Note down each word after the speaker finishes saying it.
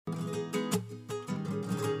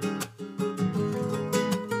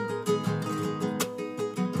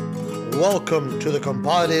Welcome to the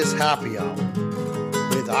Compadres Happy Hour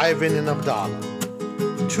with Ivan and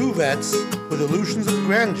Abdalah, two vets with illusions of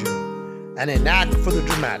grandeur and a knack for the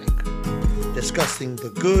dramatic, discussing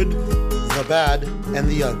the good, the bad, and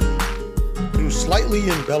the ugly through slightly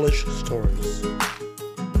embellished stories.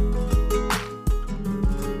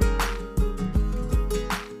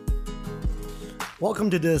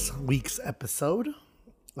 Welcome to this week's episode.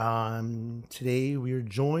 Today we are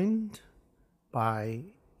joined by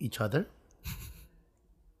each other.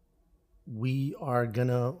 We are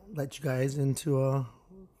gonna let you guys into a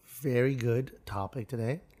very good topic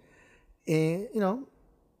today, and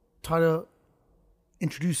try to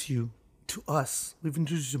introduce you to us. We've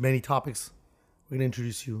introduced you to many topics. We're gonna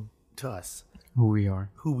introduce you to us, who we are,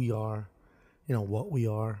 what we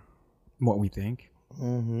are, what we think,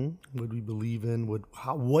 what we believe in,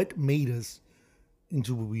 what made us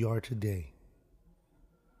into what we are today.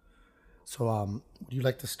 So, would you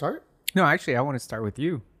like to start? No, actually, I want to start with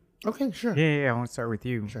you. Okay, sure. Yeah, I want to start with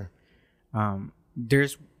you. Sure.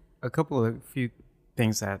 There's a few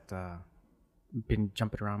things that been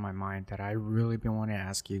jumping around my mind that I really been wanting to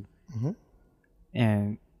ask you. Mm-hmm.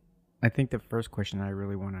 And I think the first question I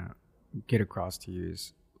really want to get across to you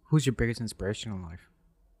is, who's your biggest inspiration in life?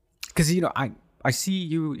 Because, I see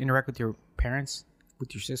you interact with your parents,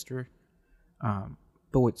 with your sister,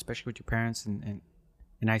 but especially with your parents, and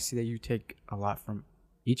I see that you take a lot from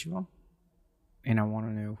each of them. And I want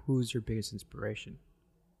to know, who's your biggest inspiration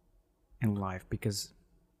in life? Because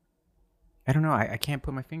I don't know, I can't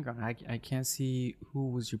put my finger on it. I can't see who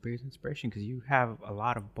was your biggest inspiration, because you have a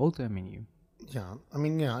lot of both of them in you. Yeah,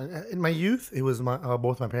 in my youth, it was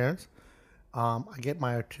both my parents. I get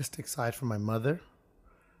my artistic side from my mother,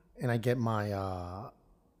 and I get my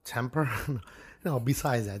temper. No,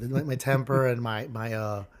 besides that, my temper and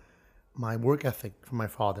my work ethic from my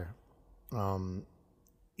father.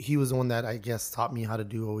 He was the one that I guess taught me how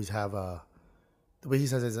to always have the way he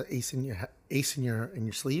says is an ace in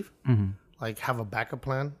your sleeve. Mm-hmm. Like, have a backup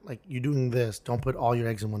plan. Like, you're doing this, don't put all your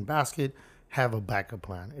eggs in one basket. Have a backup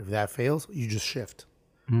plan. If that fails, you just shift.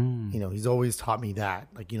 He's always taught me that.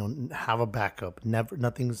 Like, have a backup. Even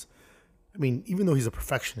though he's a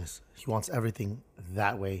perfectionist, he wants everything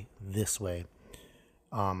that way, this way.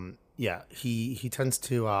 He tends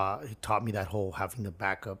to, he taught me that whole having the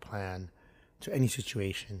backup plan to any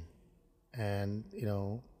situation. And,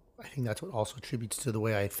 I think that's what also attributes to the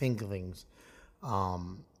way I think of things.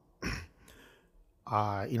 Like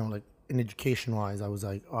in education wise, I was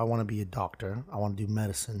like, I want to be a doctor. I want to do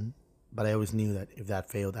medicine. But I always knew that if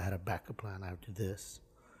that failed, I had a backup plan. I would do this.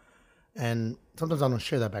 And sometimes I don't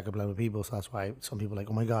share that backup plan with people. So that's why some people are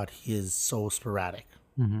like, oh my God, he is so sporadic.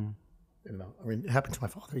 Mm-hmm. It happened to my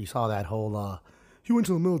father. You saw that whole, he went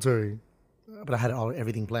to the military, but I had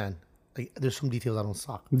everything planned. Like, there's some details I don't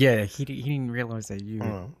talk. Yeah, he didn't realize that you.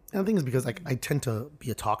 And the thing is, because I tend to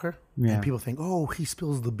be a talker, and people think, oh, he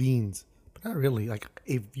spills the beans, but not really. Like,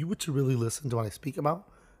 if you were to really listen to what I speak about,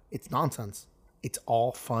 it's nonsense. It's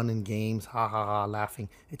all fun and games, ha ha ha, laughing.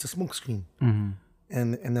 It's a smokescreen. Mm-hmm.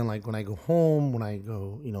 And then like when I go home, when I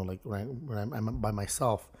go, when I'm by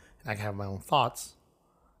myself and I can have my own thoughts,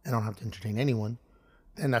 I don't have to entertain anyone,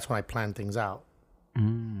 then that's when I plan things out.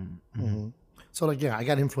 Mm-hmm. Mm-hmm. So, I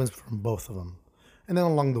got influence from both of them. And then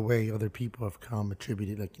along the way, other people have come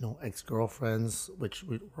attributed, ex-girlfriends, which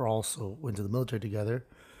were also went to the military together.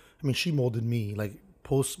 She molded me,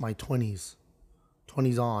 post my 20s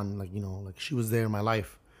on, she was there in my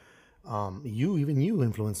life. You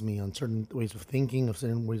influenced me on certain ways of thinking, of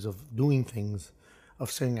certain ways of doing things, of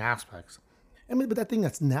certain aspects. But that thing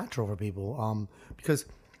that's natural for people, because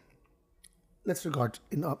let's regard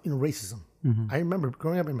racism. Mm-hmm. I remember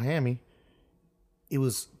growing up in Miami, it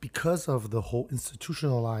was because of the whole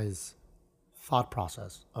institutionalized thought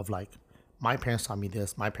process of my parents taught me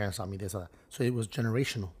this, my parents taught me this. So it was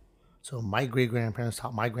generational. So my great-grandparents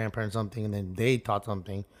taught my grandparents something, and then they taught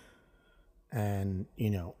something. And,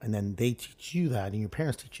 and then they teach you that, and your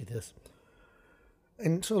parents teach you this.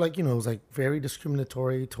 And so, it was, very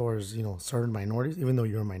discriminatory towards, certain minorities, even though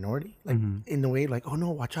you're a minority. In the way, oh,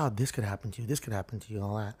 no, watch out, this could happen to you, and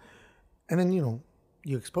all that. And then,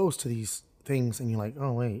 you're exposed to these things, and you're like,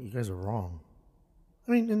 oh, wait, you guys are wrong.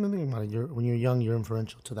 And the thing about it, when you're young, you're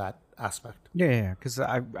influential to that aspect. Yeah, because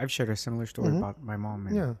I've shared a similar story about my mom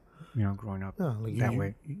and, growing up that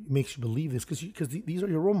way. It makes you believe this, because these are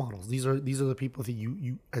your role models. These are the people that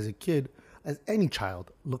you as a kid, as any child,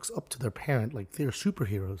 looks up to their parent like they're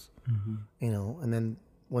superheroes. Mm-hmm. And then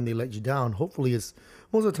when they let you down, hopefully it's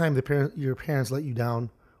most of the time your parents let you down,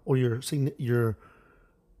 or your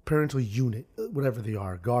parental unit, whatever they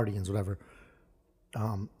are, guardians, whatever,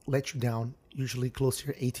 let you down usually close to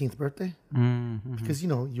your 18th birthday. Mm-hmm. Because,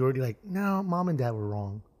 you're already like, no, mom and dad were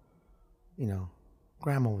wrong.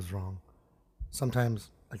 Grandma was wrong. Sometimes,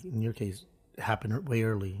 like in your case, it happened way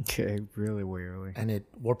early. Okay, really way early. And it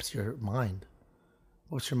warps your mind.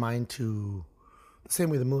 Warps your mind to the same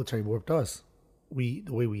way the military warped us. The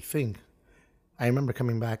way we think. I remember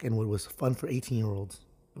coming back, and what was fun for 18-year-olds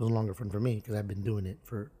was no longer fun for me because I've been doing it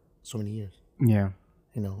for so many years. Yeah.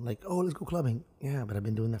 Like, oh, let's go clubbing. Yeah, but I've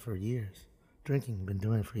been doing that for years. Drinking, been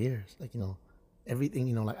doing it for years. Like,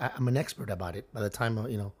 everything, like I'm an expert about it by the time,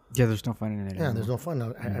 Yeah, there's no fun in it. Yeah, anymore. there's no fun.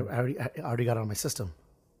 I already got it on my system.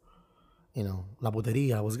 La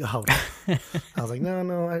boteria, I was out. I was like, no,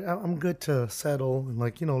 I'm good to settle and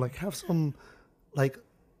like have some like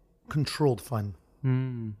controlled fun.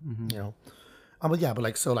 Mm-hmm. But yeah, but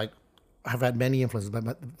I've had many influences, but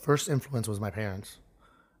my first influence was my parents.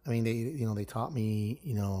 I mean, they taught me,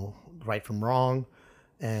 right from wrong,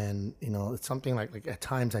 and it's something like at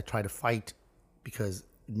times I try to fight because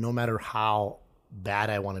no matter how bad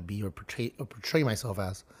I want to be or portray myself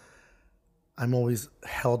as, I'm always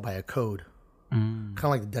held by a code, kind of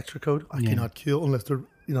like the Dexter code. I cannot kill unless they're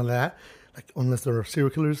unless they're serial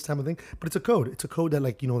killers type of thing. But it's a code. It's a code that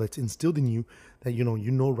that's instilled in you that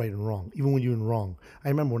right and wrong, even when you're in wrong. I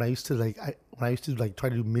remember when I used to try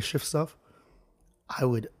to do mischief stuff. I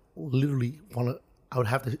would literally I would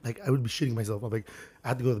have to I would be shitting myself. I'm like, I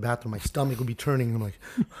had to go to the bathroom. My stomach would be turning. And I'm like,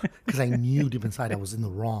 because I knew deep inside I was in the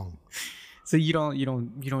wrong. So you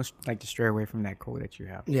don't like to stray away from that code that you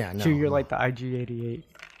have. Yeah, no. So you're like the IG-88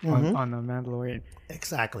 on the Mandalorian.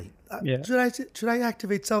 Exactly. Yeah. Should I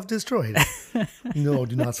activate self-destroy? No,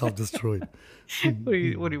 do not self-destroy.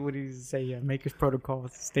 What do you say? Yeah, Maker's protocol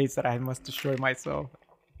states that I must destroy myself.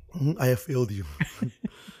 I have failed you.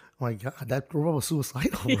 Oh my God, that robot was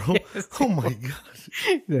suicidal, bro. Yes. Oh my gosh.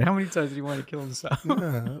 How many times did he want to kill himself?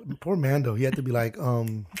 Yeah, poor Mando. He had to be like,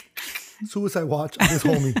 suicide watch on this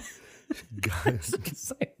homie. Guys.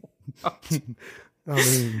 I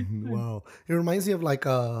mean, wow. It reminds me of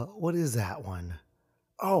what is that one?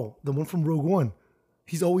 Oh, the one from Rogue One.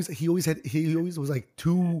 He always was like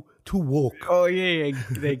too woke. Oh yeah,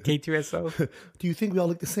 the K2SO. Do you think we all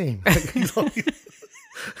look the same?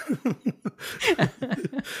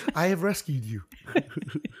 I have rescued you.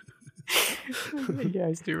 Yeah,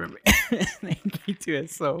 I still remember.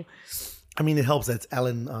 K2SO. I mean, it helps that it's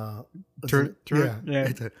Alan.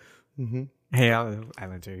 Yeah. Hey,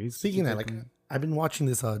 Alan too. Speaking of that, I've been watching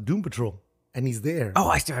this Doom Patrol, and he's there. Oh,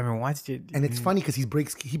 I still haven't watched it. And it's funny because he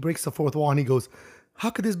breaks the fourth wall, and he goes, "How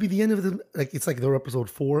could this be the end of the?" Like it's like they're episode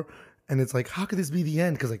 4. And it's like, how could this be the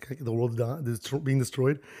end? Because the world's being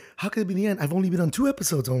destroyed. How could it be the end? I've only been on 2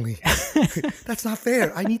 episodes only. That's not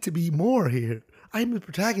fair. I need to be more here. I'm the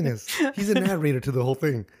protagonist. He's a narrator to the whole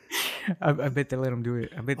thing. I bet they let him do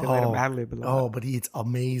it. I bet they let him ad-lib a lot. Oh, but it's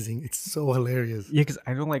amazing. It's so hilarious. Yeah, because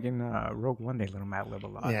I know like in Rogue One, they let him ad-lib a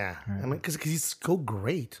lot. Yeah. Right. I mean, because he's so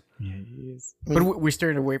great. Yeah, he is. But we're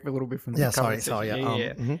starting away a little bit from the conversation. Sorry.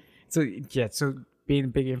 Yeah. Mm-hmm. So being a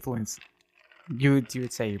big influence, you would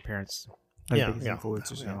say your parents are the biggest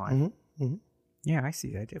influencers in your life. Mm-hmm. Mm-hmm. Yeah, I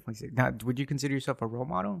see that. I definitely see that. Now, would you consider yourself a role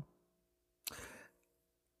model?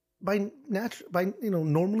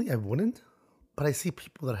 Normally I wouldn't, but I see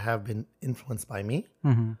people that have been influenced by me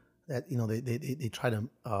that they try to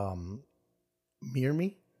mirror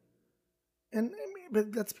me,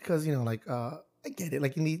 but that's because I get it,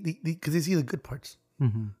 like because they see the good parts,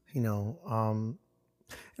 and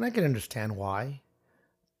I can understand why,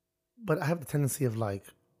 but I have the tendency of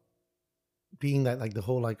being that the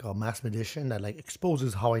whole mass magician that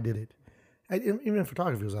exposes how I did it. Even in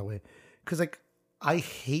photography was that way, because I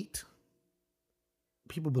hate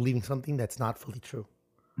people believing something that's not fully true.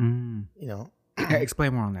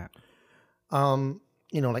 Explain more on that.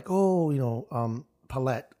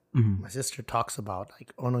 Paulette, my sister, talks about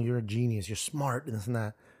oh no, you're a genius, you're smart, and this and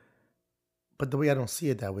that. But the way I don't see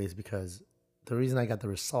it that way is because the reason I got the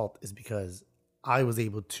result is because I was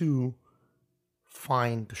able to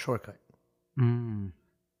find the shortcut.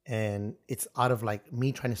 And it's out of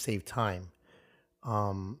me trying to save time.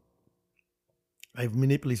 I've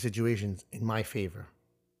manipulated situations in my favor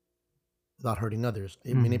without hurting others.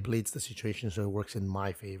 It manipulates the situation so it works in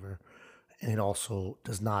my favor, and it also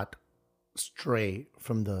does not stray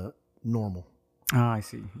from the normal. Oh, I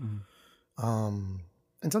see. And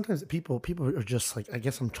sometimes people are just I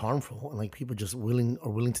guess I'm charmful, and people just willing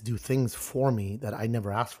to do things for me that I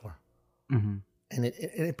never asked for. And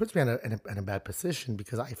it puts me in a bad position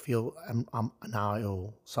because I feel I'm now I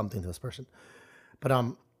owe something to this person.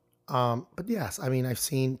 But yes, I mean I've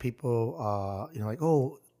seen people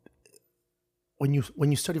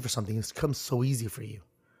when you study for something, it becomes so easy for you.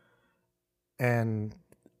 And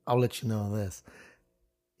I'll let you know this.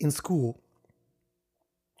 In school,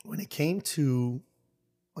 when it came to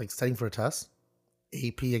like studying for a test,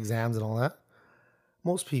 AP exams and all that,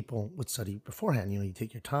 most people would study beforehand. You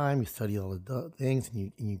take your time, you study all the things,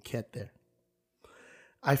 and you get there.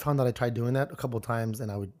 I found that I tried doing that a couple of times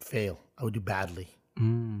and I would fail. I would do badly.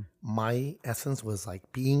 My essence was like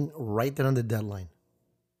being right there on the deadline.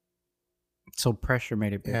 So pressure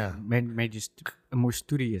made it made you more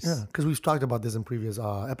studious. Yeah, because we've talked about this in previous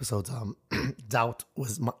episodes. Doubt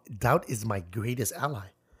is my greatest ally.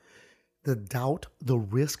 The doubt, the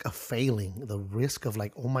risk of failing, the risk of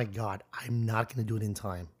like, oh my God, I'm not going to do it in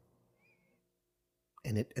time.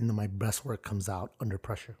 And then my best work comes out under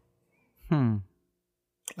pressure.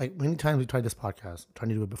 Like many times we tried this podcast, trying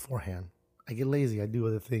to do it beforehand. I get lazy. I do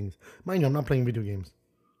other things. Mind you, I'm not playing video games.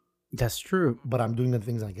 That's true. But I'm doing the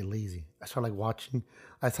things and I get lazy. I start like watching.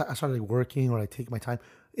 I start like working or I take my time.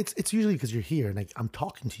 It's usually because you're here and like I'm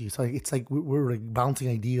talking to you. So it's like we're like bouncing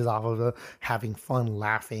ideas off of it, having fun,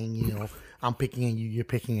 laughing. I'm picking at you, you're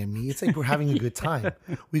picking at me. It's like we're having a good time.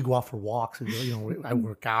 We go out for walks. I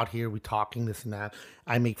work out here. We're talking this and that.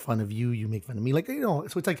 I make fun of you. You make fun of me. Like so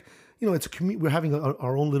it's like it's a we're having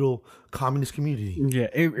our own little communist community. Yeah,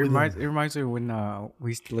 it reminds me when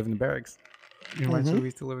we used to live in the barracks. It reminds me we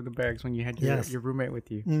used to live in the barracks when you had your roommate with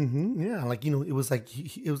you. Yeah, like it was like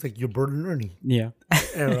your Bert and Ernie. Yeah.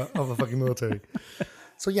 Era of the fucking military.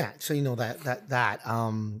 So that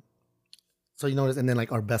so and then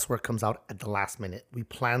like our best work comes out at the last minute. We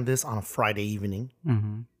planned this on a Friday evening.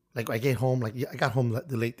 Like I get home, like I got home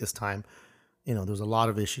late this time. There was a lot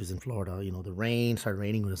of issues in Florida. The rain started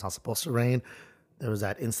raining when it's not supposed to rain. There was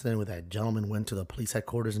that incident where that gentleman went to the police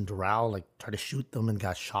headquarters in Doral, like tried to shoot them and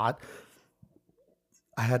got shot.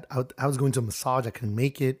 I was going to a massage. I couldn't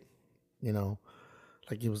make it.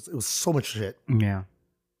 Like it was so much shit. Yeah.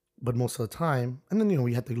 But most of the time, and then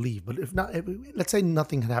we had to leave. But if not, let's say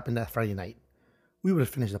nothing had happened that Friday night, we would have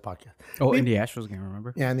finished the podcast. Oh, in the Astros game,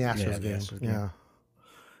 remember? Yeah, in the Astros game. Yeah.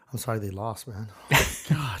 I'm sorry they lost, man. Oh,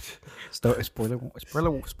 God.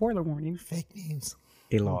 Spoiler warning. Fake news.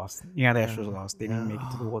 They lost. Yeah, the Astros lost. They didn't make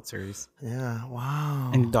it to the World Series. Yeah,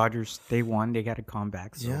 wow. And the Dodgers, they won. They got to come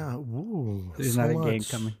back. So yeah, ooh. there's another game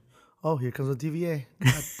coming. Oh, here comes the TVA.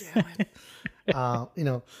 God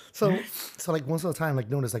damn it. So like once at a time, like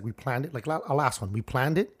notice, like we planned it. Like our last one, we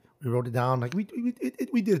planned it. We wrote it down. Like we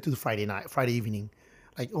did it to the Friday evening.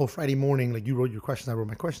 Like, Friday morning, like you wrote your questions, I wrote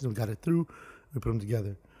my questions, we got it through, we put them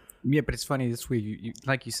together. Yeah, but it's funny this week. You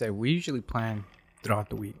like you said, we usually plan throughout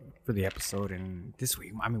the week for the episode, and this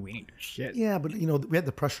week, I mean, we ain't do shit. Yeah, but we had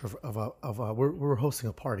the pressure of we're hosting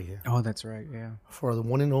a party here. Oh, that's right. Yeah, for the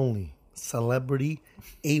one and only celebrity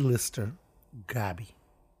A-lister Gabby.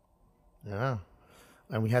 Yeah,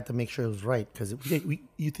 and we had to make sure it was right because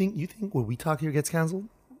you think when we talk here gets canceled?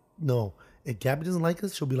 No, if Gabby doesn't like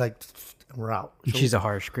us, she'll be like, we're out. She's a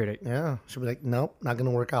harsh critic. Yeah, she'll be like, nope, not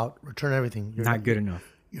gonna work out. Return everything. You're not good enough.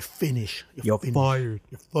 You're finished. You're fired.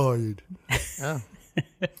 You're fired. Yeah.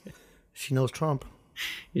 She knows Trump.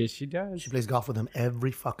 Yes, she does. She plays golf with him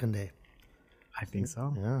every fucking day. I think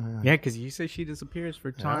so. Yeah, because you say she disappears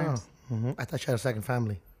for times. Yeah. Mm-hmm. I thought she had a second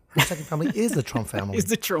family. Her second family is the Trump family. It's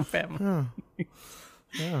the Trump family.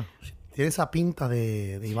 Yeah. Tiene esa pinta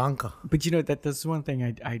de Ivanka. But that's one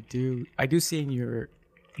thing I do see in your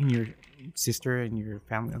sister and your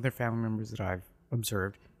family, other family members that I've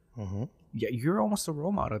observed. Mm-hmm. Yeah, you're almost a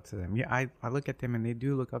role model to them. Yeah, I look at them and they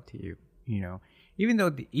do look up to you. Even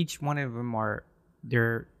though each one of them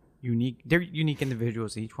they're unique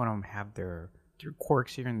individuals. Each one of them have their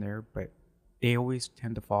quirks here and there, but they always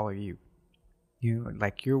tend to follow you.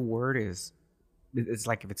 Like your word it's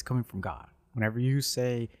like if it's coming from God. Whenever you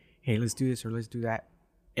say, "Hey, let's do this" or "Let's do that,"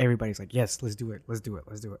 everybody's like, "Yes, let's do it. Let's do it.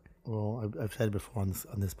 Let's do it." Well, I've said it before on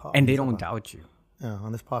this podcast, and they don't doubt you. Yeah,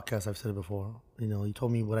 on this podcast, I've said it before. You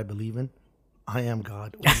told me what I believe in. I am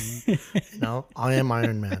God. I am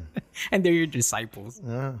Iron Man. And they're your disciples.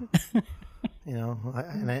 Yeah.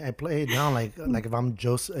 I play it down like if I'm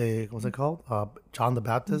Joseph, what's it called? John the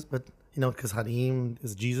Baptist, but because Hadim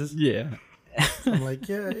is Jesus. Yeah. So I'm like,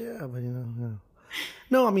 yeah, but yeah.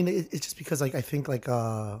 No, I mean it's just because like I think like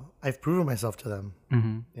I've proven myself to them.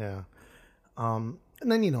 Mm-hmm. Yeah. And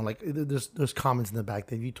then like there's comments in the back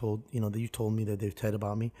that you told me that they've said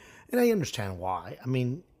about me, and I understand why. I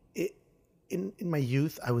mean, in my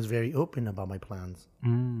youth, I was very open about my plans,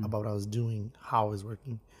 about what I was doing, how I was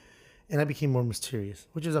working, and I became more mysterious,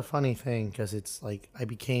 which is a funny thing because it's like I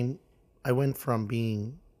went from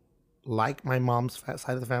being like my mom's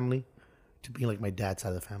side of the family to being like my dad's side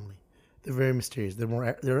of the family, They're very mysterious. They're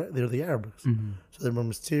the Arabics, so they're more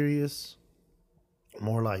mysterious,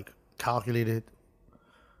 more like calculated.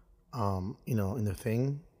 In their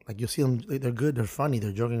thing. Like you'll see them, they're good, they're funny,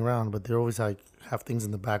 they're joking around, but they're always like have things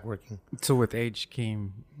in the back working. So with age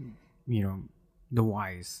came, the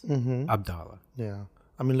wise Abdallah. Yeah.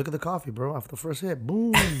 I mean, look at the coffee, bro. After the first hit,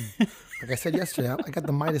 boom. Like I said yesterday, I got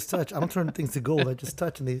the Midas touch. I don't turn things to gold. I just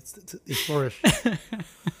touch and they flourish.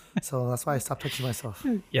 So that's why I stopped touching myself.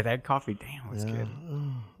 Yeah, that coffee, damn, was good.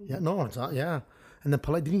 Yeah, no, it's not. Yeah. And then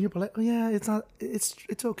Polite, didn't you hear Polite? Oh, yeah, it's not, it's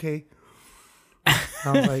okay. And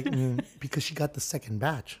I was like, because she got the second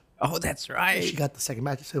batch. Oh, that's right. She got the second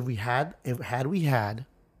batch. So if we had the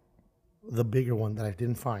bigger one that I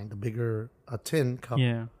didn't find, the bigger tin cup,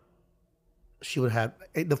 Yeah. she would have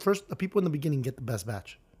the people in the beginning get the best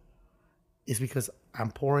batch. It's because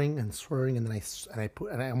I'm pouring and swirling, and then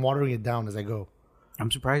I'm watering it down as I go. I'm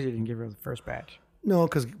surprised you didn't give her the first batch. No,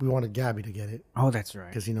 because we wanted Gabby to get it. Oh, that's right.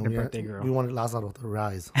 Because the birthday girl. We wanted Lazaro to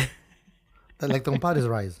rise, like the compadres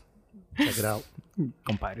rise. Check it out.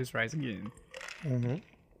 Compadres rise again.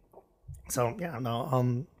 So yeah,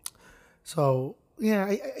 no. So yeah,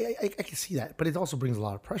 I can see that, but it also brings a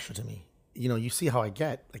lot of pressure to me. You see how I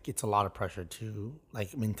get. Like it's a lot of pressure to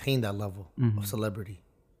like maintain that level of celebrity.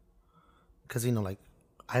 Because like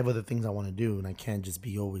I have other things I want to do, and I can't just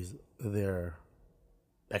be always there.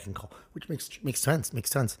 Beck and call, which makes sense. Makes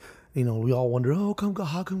sense. We all wonder, how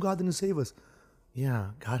come God didn't save us?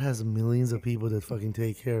 Yeah, God has millions of people that fucking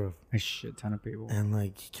take care of. A shit ton of people. And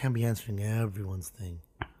like he can't be answering everyone's thing.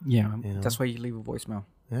 Yeah, that's why you leave a voicemail.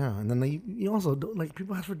 Yeah, and then you also don't, like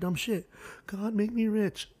people ask for dumb shit. God, make me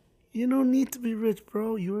rich. You don't need to be rich,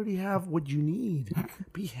 bro. You already have what you need.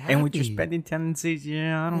 Be happy. And with your spending tendencies,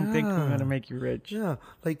 I don't think I'm gonna make you rich. Yeah,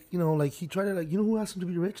 like he tried to who asked him to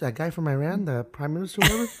be rich? That guy from Iran, the prime minister,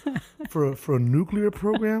 whatever, for a nuclear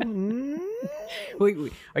program. Wait,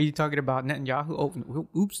 are you talking about Netanyahu? Oh,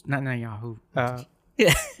 oops, not Netanyahu.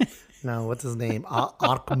 Yeah. No, what's his name?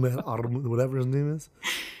 Ahmed, whatever his name is.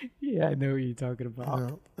 Yeah, I know what you're talking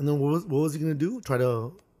about. And then what was he gonna do? Try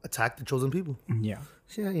to attack the chosen people? Yeah.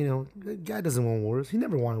 Yeah, God doesn't want wars. He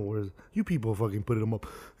never wanted wars. You people fucking put him up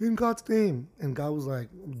in God's name, and God was like,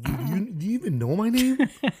 "Do you even know my name?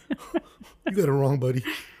 You got it wrong, buddy."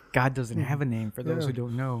 God doesn't have a name. For those who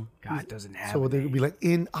don't know, God doesn't have. So they would be like,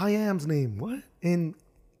 "In I am's name, what? In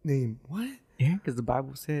name, what?" Yeah, because the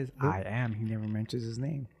Bible says, "I am." He never mentions his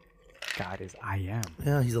name. God is I am.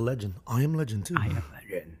 Yeah, he's a legend. I am legend too. I am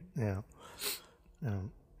legend. Yeah.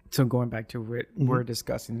 So going back to what we were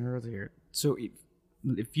discussing earlier. So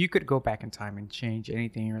if you could go back in time and change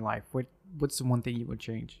anything in your life, what's the one thing you would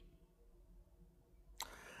change?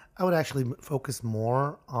 I would actually focus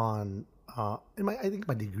more on I think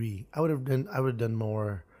my degree. I would have done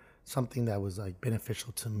more something that was like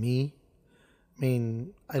beneficial to me. I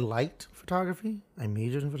mean, I liked photography. I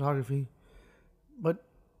majored in photography, but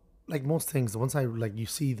like most things, once you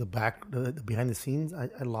see the behind the scenes, I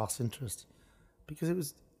lost interest because it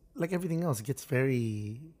was like everything else. It gets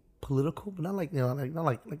very political, but not like not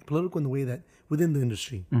like political in the way that within the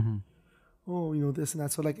industry. Oh, this and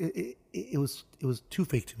that. So like it was too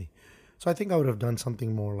fake to me. So I think I would have done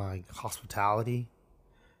something more like hospitality.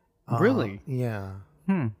 Really? Yeah.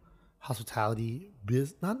 Hospitality,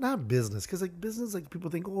 not business, because like business, like people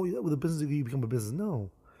think, oh, with a business degree you become a business.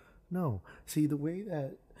 No. See the way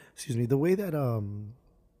that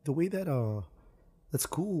the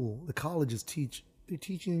school, the colleges teach. They're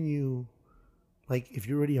teaching you, like if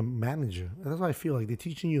you're already a manager. That's why I feel like they're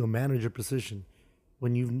teaching you a manager position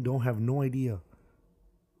when you don't have no idea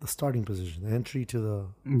the starting position, the entry to the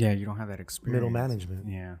you don't have that experience. Middle management.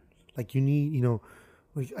 Yeah, like you need,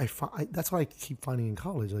 like that's what I keep finding in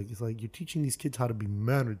college. Like it's like you're teaching these kids how to be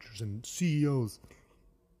managers and CEOs,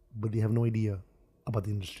 but they have no idea about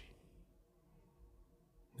the industry.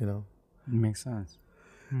 It makes sense.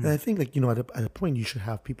 And I think like at a point you should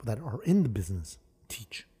have people that are in the business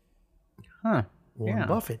teach. Warren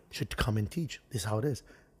Buffett should come and teach. This is how it is.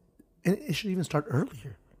 And it should even start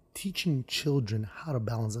earlier. Teaching children how to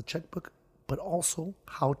balance a checkbook, but also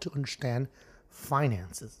how to understand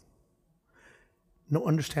finances.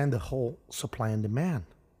 Understand the whole supply and demand.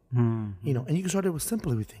 And you can start it with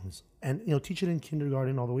simply with things. And, teach it in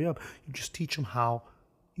kindergarten all the way up. You just teach them how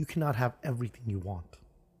you cannot have everything you want.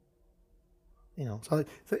 But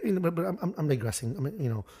I'm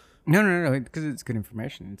digressing. No, because it's good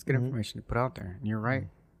information. It's good information to put out there. And you're right.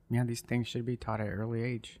 Yeah, these things should be taught at an early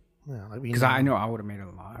age. Yeah, because I know I would have made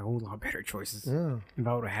a whole lot better choices if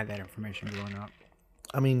I would have had that information growing up.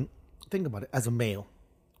 I mean, think about it. As a male,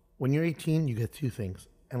 when you're 18, you get two things.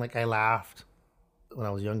 And like I laughed when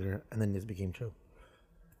I was younger, and then this became true.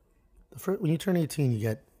 When you turn 18, you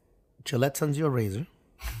get Gillette sends you a razor,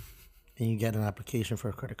 and you get an application for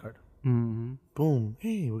a credit card. Mm-hmm. Boom.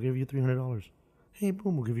 Hey, we'll give you $300. Hey,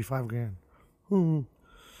 boom, we'll give you $5,000. Boom.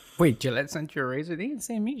 Wait, Gillette sent you a razor? They didn't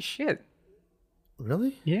send me shit.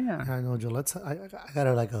 Really? Yeah. I know Gillette. I got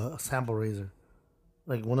a sample razor,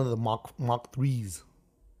 like one of the Mach 3s.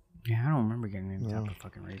 Yeah, I don't remember getting any type of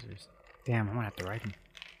fucking razors. Damn, I'm gonna have to write them.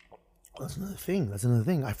 That's another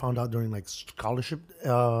thing. I found out during like scholarship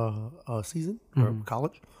season or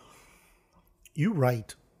college. You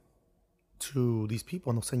write to these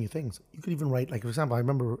people and they'll send you things. You could even write, like, for example, I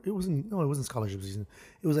remember it wasn't scholarship season.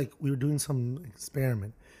 It was like we were doing some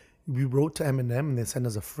experiment. We wrote to M&M and they sent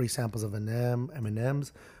us a free samples of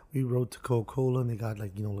M&Ms. We wrote to Coca-Cola and they got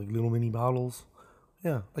like little mini bottles.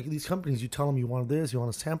 Yeah, like these companies, you tell them you want this, you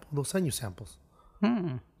want a sample, they'll send you samples.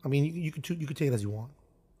 I mean, you could take it as you want.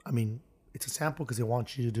 I mean, it's a sample because they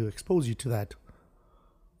want you to expose you to that.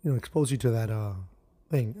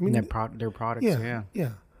 Thing. I mean, Their products. Yeah.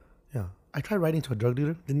 I tried writing to a drug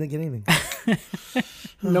dealer, didn't get anything.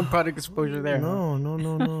 No product exposure there.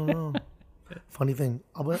 No. Funny thing,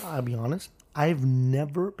 I'll be honest. I've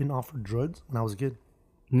never been offered drugs when I was a kid.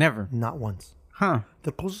 Never. Not once. Huh.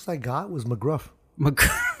 The closest I got was McGruff.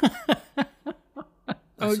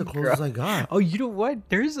 That's the closest I got. Oh, you know what?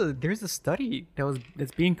 There's a study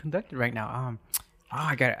that's being conducted right now.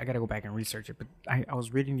 I gotta go back and research it. But I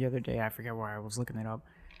was reading the other day. I forget where I was looking it up.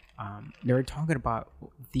 They were talking about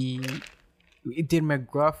did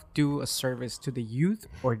McGruff do a service to the youth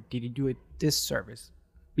or did he do a disservice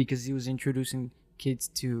because he was introducing kids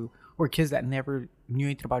that never knew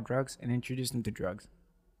anything about drugs and introduced them to drugs?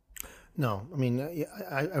 No, I mean,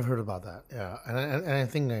 I've heard about that. Yeah, and I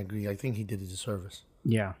think I agree. I think he did a disservice.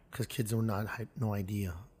 Yeah, because kids had no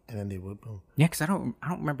idea, and then they would boom. Yeah, because I don't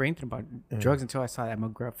remember anything about drugs until I saw that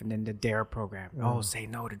McGruff and then the DARE program. Oh, say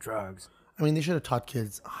no to drugs. I mean, they should have taught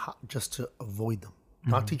kids how, just to avoid them,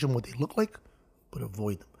 not teach them what they look like, but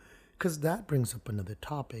avoid them. Because that brings up another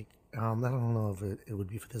topic. I don't know if it would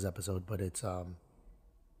be for this episode, but it's the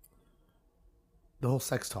whole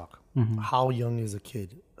sex talk. How young is a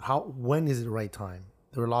kid? When is it the right time?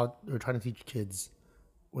 They were trying to teach kids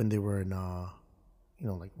when they were in,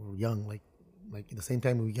 like we were young, like at the same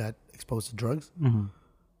time we got exposed to drugs. And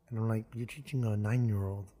I'm like, you're teaching a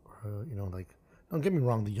 9-year-old, or like, don't get me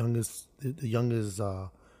wrong, the youngest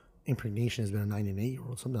impregnation has been a 9 and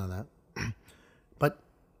 8-year-old, something like that. But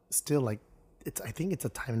still, like, I think it's a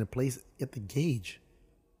time and a place. You have to gauge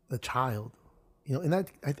the child, and that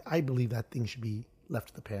I believe that thing should be left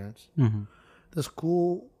to the parents. The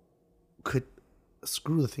school could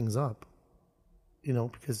screw the things up,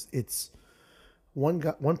 because it's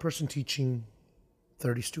one person teaching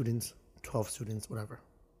 30 students, 12 students, whatever,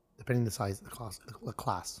 depending the size of the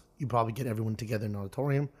class. You probably get everyone together in an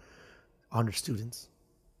auditorium, 100 students.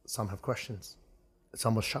 Some have questions.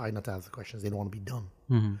 Some are shy not to ask the questions. They don't want to be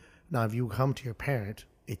dumb. Now, if you come to your parent,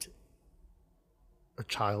 it's a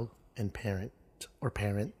child and parent or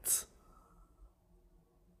parents,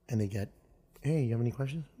 and they get, hey, you have any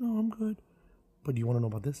questions? No, I'm good. But do you want to know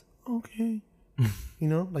about this? Okay.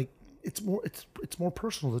 Like, it's more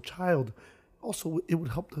personal. The child, also, it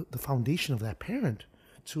would help the foundation of that parent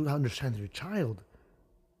to understand your child.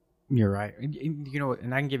 You're right.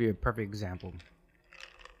 And I can give you a perfect example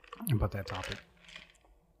about that topic.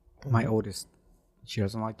 My oldest, she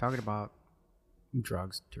doesn't like talking about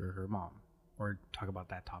drugs to her mom or talk about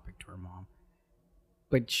that topic to her mom.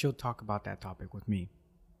 But she'll talk about that topic with me.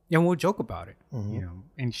 And we'll joke about it,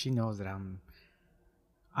 and she knows that I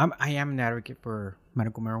am an advocate for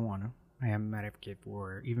medical marijuana. I am an advocate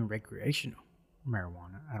for even recreational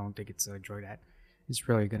marijuana. I don't think it's a drug that is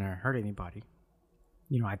really going to hurt anybody.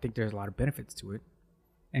 I think there's a lot of benefits to it.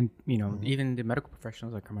 And, even the medical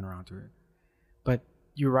professionals are coming around to it. But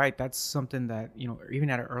you're right. That's something that, even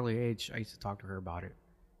at an early age, I used to talk to her about it.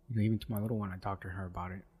 Even to my little one, I talked to her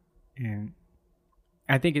about it. And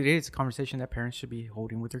I think it is a conversation that parents should be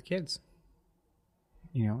holding with their kids.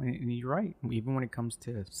 And you're right. Even when it comes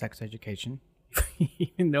to sex education,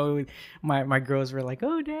 even though my girls were like,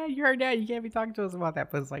 "Oh, Dad, you're our dad. You can't be talking to us about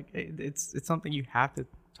that." But it's like it's something you have to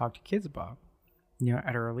talk to kids about, at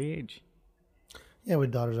an early age. Yeah,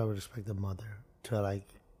 with daughters, I would expect the mother to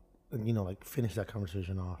finish that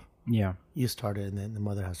conversation off. Yeah, you start it, and then the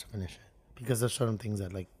mother has to finish it because there's certain things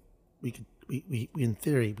that we in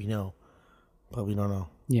theory we know, but we don't know.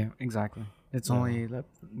 Yeah, exactly. It's only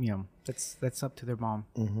that's up to their mom.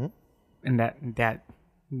 And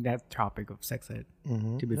that topic of sex ed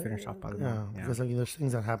to be finished off by the mom. Yeah, because there's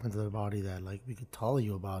things that happen to their body that we could tell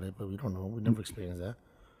you about it, but we don't know. We never experienced that.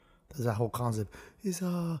 There's that whole concept. Is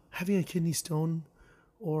having a kidney stone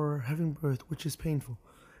or having birth, which is painful.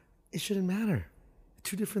 It shouldn't matter.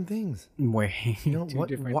 Two different things. Way You know, two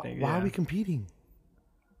different things. why Yeah. are we competing?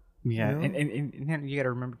 Yeah, You know? and then you got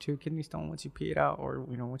to remember too, kidney stone. Once you pee it out, or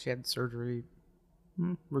once you had surgery,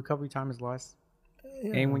 recovery time is less.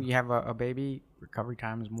 Yeah. And when you have a baby, recovery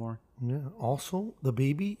time is more. Yeah. Also, the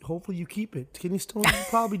baby, hopefully you keep it. Kidney stone, you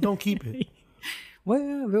probably don't keep it.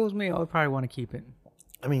 Well, if it was me, I would probably want to keep it.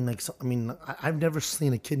 I mean, I've never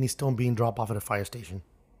seen a kidney stone being dropped off at a fire station.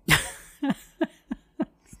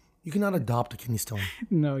 You cannot adopt a kidney stone.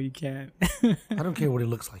 No, you can't. I don't care what it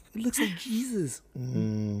looks like. It looks like Jesus.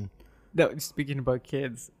 No, speaking about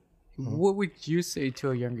kids, Mm-hmm. what would you say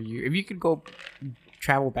to a younger you if you could go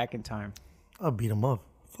travel back in time? I'll beat him up.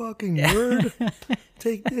 Fucking nerd.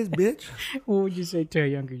 Take this, bitch. What would you say to a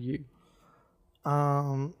younger you?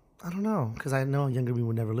 I don't know, because I know younger me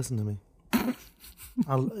would never listen to me.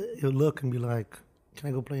 He'll look and be like, "Can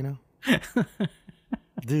I go play now?"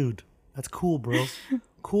 Dude, that's cool, bro.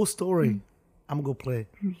 Cool story. I'm gonna go play.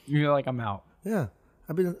 You're like, I'm out. Yeah,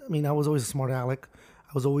 I was always a smart aleck.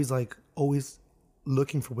 I was always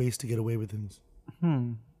looking for ways to get away with things.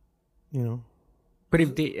 You know. But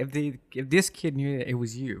if this kid knew that it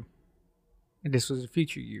was you, and this was the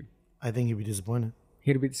future you, I think he'd be disappointed.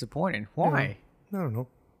 he'd be disappointed. Why? I don't know.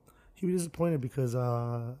 He'd be disappointed because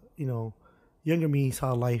younger me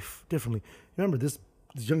saw life differently. Remember, this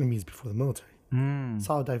younger me is before the military.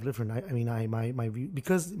 Saw life different. My view,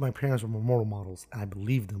 because my parents were moral models and I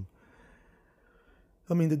believed them.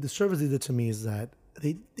 I mean, the service they did to me is that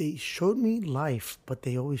they showed me life, but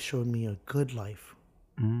they always showed me a good life.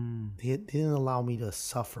 They didn't allow me to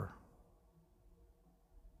suffer.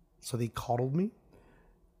 So they coddled me,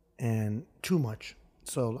 and too much.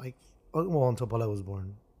 So until Paula was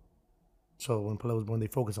born. So when Paula was born, they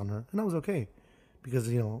focused on her, and I was okay, because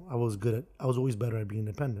I was always better at being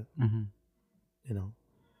independent.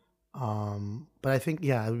 But I think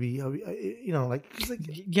it would be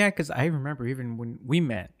Yeah, because I remember even when we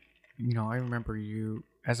met, I remember you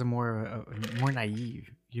as a more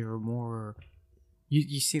naive. You're more,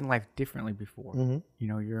 you seen life differently before.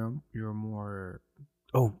 You're more,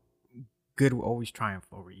 good will always triumph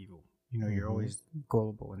over evil. You're always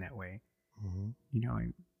gullible in that way. And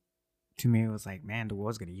to me, it was like, man, the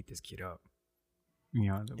world's gonna eat this kid up.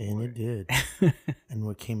 And it did. And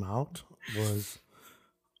what came out was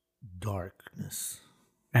darkness.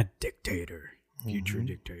 A dictator, future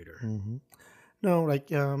dictator. No,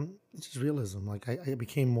 it's just realism. I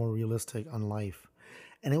became more realistic on life,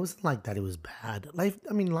 and it wasn't like that. It was bad. Life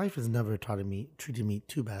has never treated me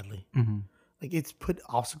too badly. It's put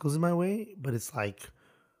obstacles in my way, but it's like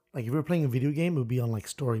if we were playing a video game, it would be on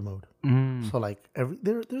story mode. So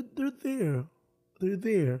they're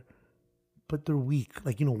there, but they're weak.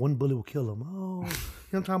 One bullet will kill them. Oh,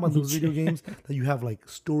 I'm talking about those video games that you have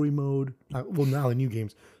story mode. Now the new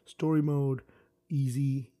games, story mode,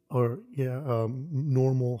 easy, or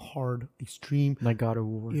normal, hard, extreme. Like God of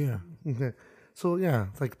War. Yeah. Okay. So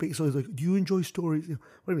it's like, do you enjoy stories? Wait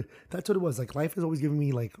a minute, that's what it was. Life has always given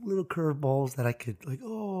me little curveballs that I could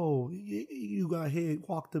you got hit,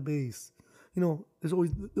 walk the base. There's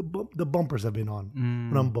always the bumpers have been on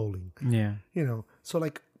when I'm bowling. Yeah. So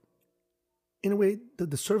in a way,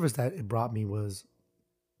 the service that it brought me was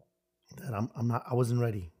that I wasn't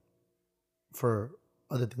ready for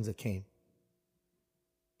other things that came.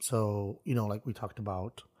 So we talked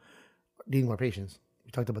about needing more patience.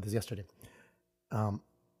 We talked about this yesterday.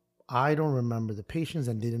 I don't remember the patience,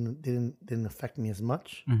 and didn't affect me as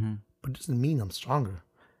much. But it doesn't mean I'm stronger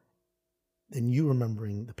than you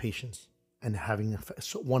remembering the patience and having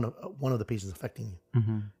one of the patients affecting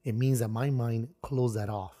you. It means that my mind closed that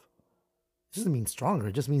off. It doesn't mean stronger.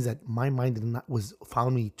 It just means that my mind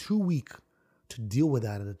found me too weak to deal with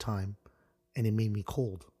that at the time, and it made me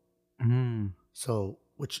cold. So,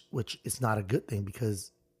 which is not a good thing,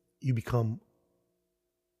 because you become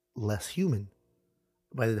less human.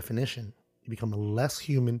 By the definition, you become less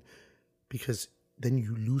human because then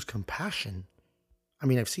you lose compassion.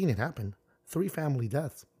 I've seen it happen. 3 family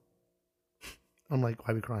deaths. I'm like,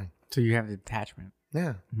 why are we crying? So you have the detachment.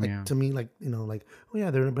 Yeah. To me, oh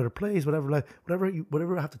yeah, they're in a better place, whatever,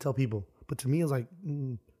 whatever I have to tell people. But to me, it's like,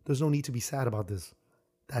 there's no need to be sad about this.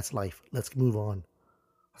 That's life. Let's move on.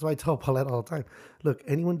 That's why I tell Paulette all the time, look,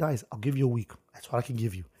 anyone dies, I'll give you a week. That's what I can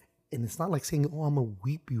give you. And it's not like saying, oh, I'm going to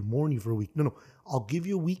weep you, mourn you for a week. No. I'll give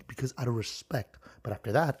you a week because out of respect. But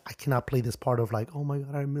after that, I cannot play this part of oh my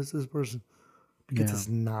God, I miss this person. Because it's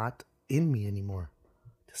not in me anymore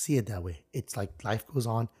to see it that way. It's like life goes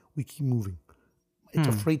on. We keep moving. It's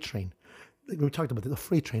a freight train. We talked about the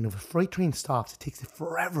freight train. If a freight train stops, it takes it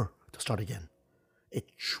forever to start again.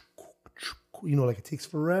 like it takes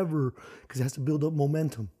forever because it has to build up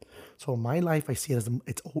momentum. So in my life, I see it as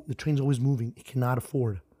the train's always moving. It cannot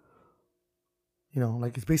afford.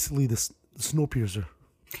 Like it's basically the snow piercer.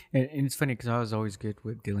 And it's funny because I was always good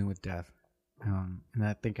with dealing with death. And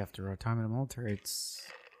I think after our time in the military,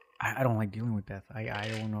 I don't like dealing with death. I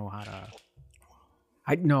don't know how to.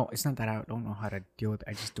 No, it's not that I don't know how to deal with it.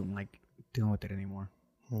 I just don't like dealing with it anymore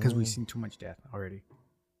because we've seen too much death already.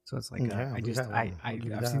 So it's like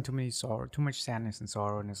I've seen too much sadness and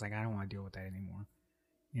sorrow, and it's like I don't want to deal with that anymore.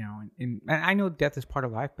 And I know death is part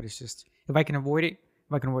of life, but it's just if I can avoid it,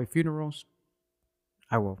 if I can avoid funerals,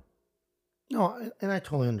 I will. No, and I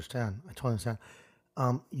totally understand.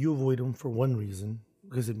 You avoid them for one reason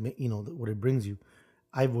because what it brings you.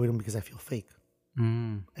 I avoid them because I feel fake.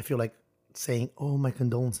 I feel like saying, "Oh, my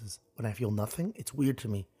condolences," when I feel nothing. It's weird to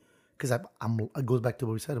me because it goes back to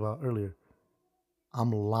what we said about earlier.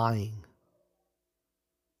 I'm lying.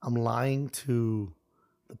 I'm lying to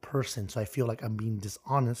the person, so I feel like I'm being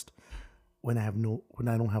dishonest when I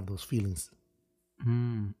don't have those feelings.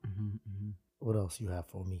 What else you have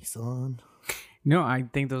for me, son? No, I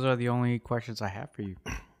think those are the only questions I have for you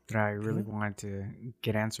that I really wanted to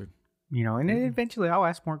get answered. And then eventually I'll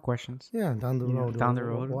ask more questions. Yeah, down the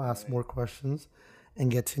road. We'll ask more questions and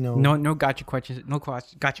get to know. No gotcha questions. No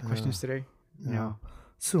gotcha questions today. No.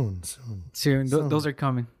 Soon. Those are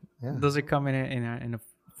coming. Yeah. Those are coming in a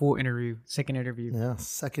full interview, second interview. Yeah,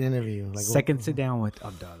 second interview. Second sit down with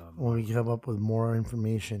Abdalah. When we come up with more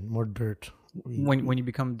information, more dirt. When you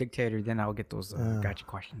become a dictator, then I'll get those gotcha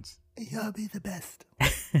questions. You'll be the best.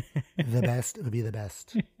 The best will be the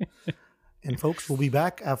best. And folks, we'll be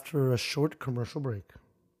back after a short commercial break.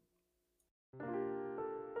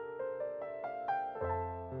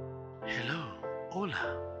 Hello,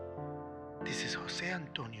 hola. This is Jose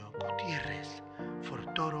Antonio Gutierrez for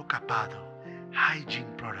Toro Capado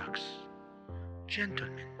Hygiene Products.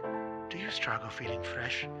 Gentlemen, do you struggle feeling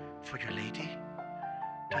fresh for your lady?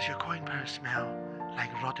 Does your coin purse smell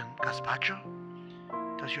like rotten gazpacho?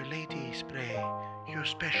 Does your lady spray your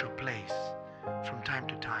special place from time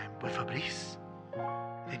to time with Febreze?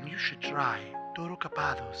 Then you should try Toro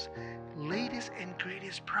Capado's latest and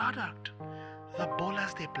greatest product, the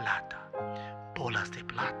Bolas de Plata. Bolas de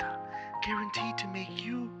Plata, guaranteed to make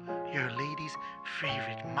you your lady's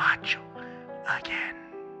favorite macho again.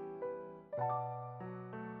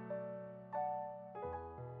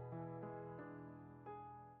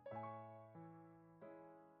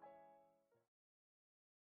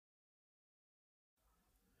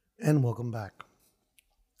 And welcome back.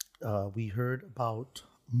 We heard about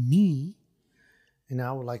me, and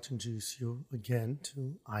now I would like to introduce you again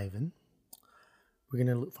to Ivan. We're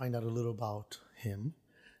going to find out a little about him.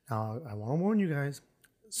 Now, I want to warn you guys,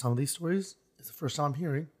 some of these stories is the first time I'm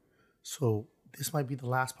hearing, so this might be the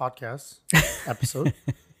last podcast episode.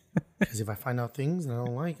 Because if I find out things that I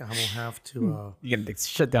don't like, I will have to... You're going to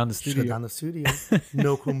shut down the studio.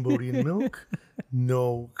 No Cambodian milk.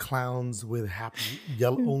 No clowns with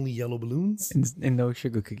only yellow balloons. And no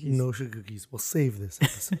sugar cookies. No sugar cookies. We'll save this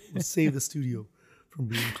episode. We'll save the studio from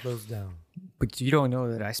being closed down. But you don't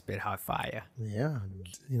know that I spit hot fire. Yeah.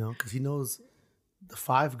 Because he knows the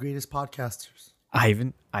 5 greatest podcasters.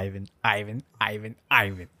 Ivan. You're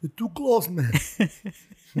too close, man.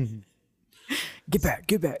 Get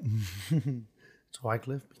back. So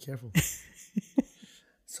Wycliffe, be careful.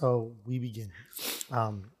 So we begin.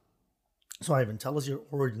 So Ivan, tell us your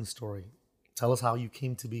origin story. Tell us how you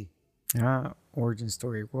came to be. Origin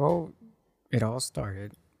story. Well, it all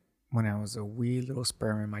started when I was a wee little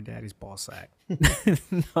sperm in my daddy's ball sack.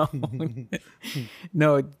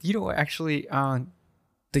 No, actually, I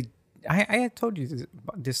had told you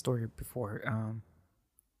this story before.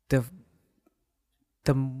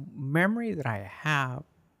 The memory that I have,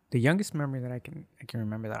 the youngest memory that I can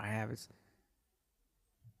remember that I have is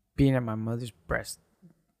being at my mother's breast,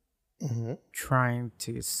 trying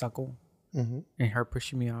to suckle, and her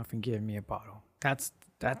pushing me off and giving me a bottle. That's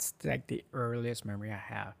like the earliest memory I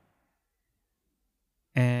have.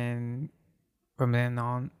 And from then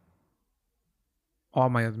on, all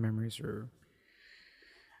my other memories are,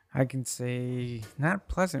 I can say, not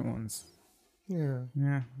pleasant ones. Yeah.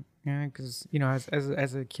 Because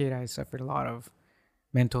as a kid, I suffered a lot of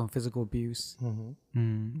mental and physical abuse.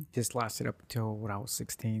 This lasted up until when I was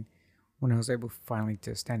 16, when I was able finally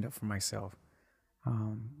to stand up for myself.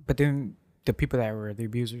 But then the people that were the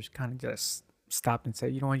abusers kind of just stopped and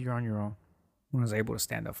said, "You know what? You're on your own." When I was able to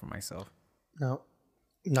stand up for myself. Now,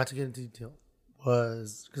 not to get into detail,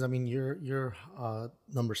 because you're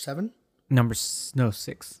number 7. Number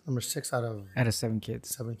 6. Number 6 out of 7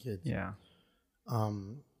 kids. 7 kids. Yeah. How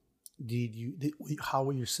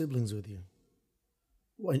were your siblings with you?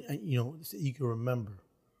 You can remember.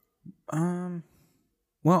 Um,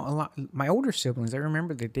 well, a lot. My older siblings, I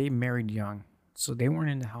remember that they married young, so they weren't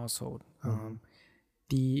in the household.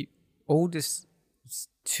 The oldest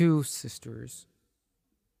two sisters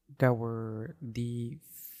that were the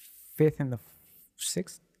fifth and the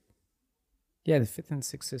sixth. Yeah, the fifth and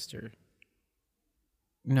sixth sister.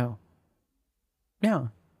 No, yeah,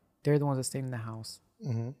 they're the ones that stayed in the house,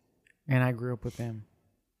 Mm-hmm. and I grew up with them.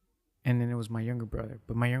 And then it was my younger brother,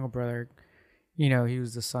 but my younger brother, he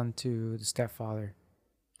was the son to the stepfather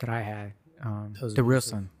that I had, That was the real abusive.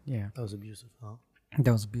 son. Yeah, That was abusive, huh?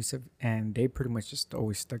 that was abusive, and they pretty much just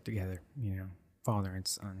always stuck together. Father and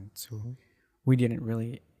son. So Mm-hmm. we didn't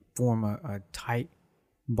really form a tight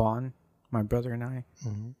bond, my brother and I.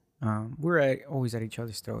 Mm-hmm. We're always at each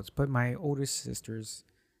other's throats. But my oldest sisters,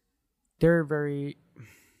 they're very,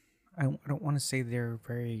 I don't want to say they're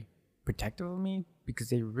very protective of me because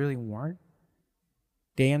they really weren't.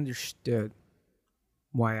 They understood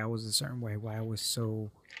why I was a certain way, why I was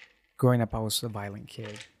so, growing up, I was a violent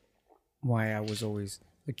kid, why I was always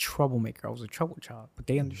a troublemaker. I was a trouble child, but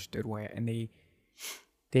they understood why, and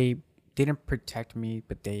they didn't protect me,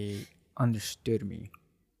 but they understood me,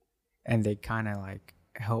 and they kind of like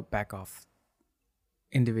helped back off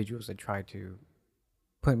individuals that tried to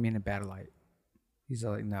put me in a bad light. He's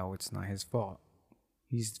like, no, it's not his fault.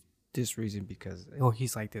 He's this reason because,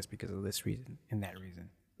 he's like this because of this reason and that reason.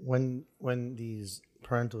 When these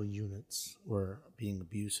parental units were being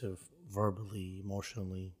abusive verbally,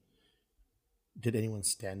 emotionally, did anyone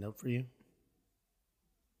stand up for you?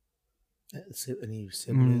 Any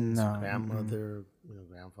siblings, No, grandmother,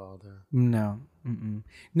 grandfather? No,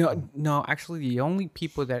 no. Actually, the only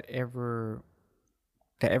people that ever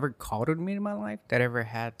coddled me in my life, that ever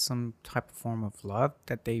had some type of form of love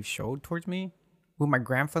that they showed towards me, were my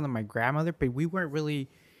grandfather and my grandmother. But we weren't really.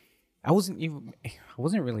 I wasn't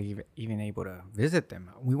really even able to visit them.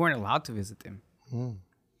 We weren't allowed to visit them.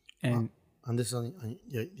 And On this on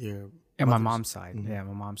your and my mother's- mom's side, yeah,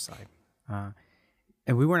 my mom's side,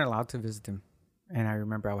 and we weren't allowed to visit them. And I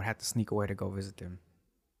remember I would have to sneak away to go visit them.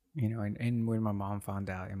 And when my mom found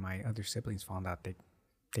out and my other siblings found out, they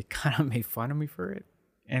kind of made fun of me for it,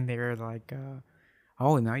 and they were like,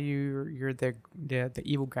 "Oh, now you're the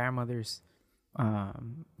evil grandmother's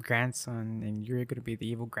grandson, and you're gonna be the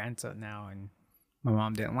evil grandson now." And my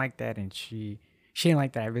mom didn't like that, and she didn't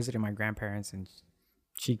like that I visited my grandparents, and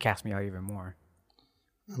she cast me out even more.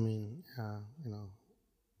 I mean,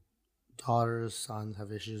 daughters, sons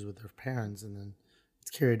have issues with their parents, and then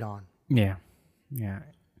it's carried on. Yeah.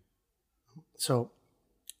 So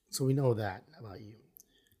we know that about you.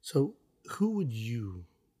 So who would you,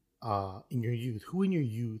 in your youth,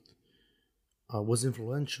 was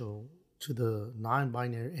influential to the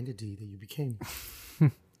non-binary entity that you became?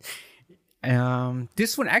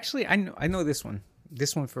 This one actually, I know this one.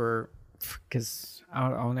 This one because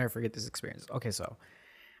I'll never forget this experience. Okay, so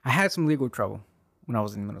I had some legal trouble when I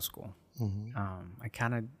was in middle school. I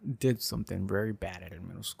kind of did something very bad at in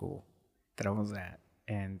middle school that I was at,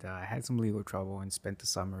 and I had some legal trouble and spent the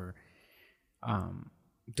summer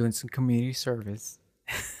doing some community service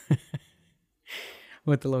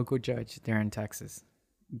with the local judge there in Texas.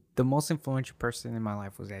 The most influential person in my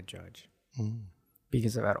life was that judge.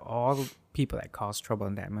 Because of all the people that caused trouble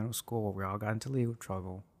in that middle school where we all got into legal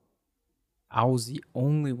trouble, I was the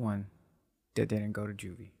only one that didn't go to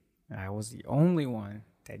juvie. I was the only one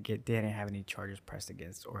that didn't have any charges pressed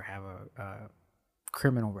against or have a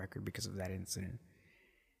criminal record because of that incident.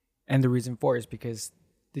 And the reason for it is because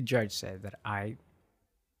the judge said that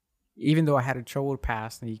even though I had a troubled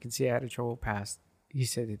past, and you can see I had a troubled past, he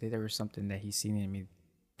said that there was something that he's seen in me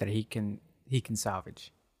that he can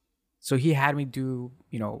salvage. So he had me do,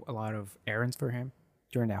 a lot of errands for him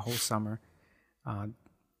during that whole summer.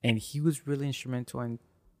 And he was really instrumental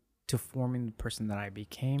to forming the person that I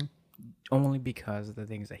became, only because of the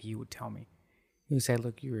things that he would tell me. He would say,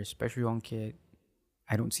 "Look, you're a special young kid.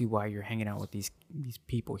 I don't see why you're hanging out with these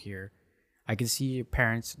people here. I can see your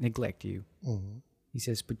parents neglect you." He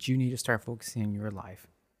says, "But you need to start focusing on your life."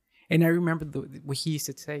 And I remember what he used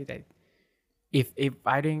to say, that if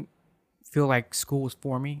I didn't feel like school was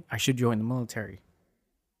for me, I should join the military.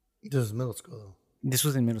 This is middle school, though. This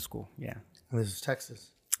was in middle school, yeah. And this is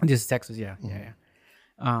Texas. This is Texas, yeah.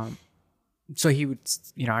 So he would,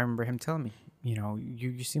 I remember him telling me,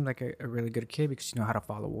 you seem like a really good kid because you know how to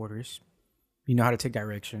follow orders. You know how to take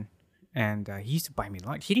direction. And he used to buy me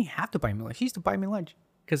lunch. He didn't have to buy me lunch. He used to buy me lunch.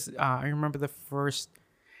 Because I remember the first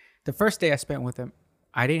day I spent with him,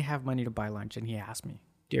 I didn't have money to buy lunch. And he asked me,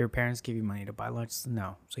 "Do your parents give you money to buy lunch?"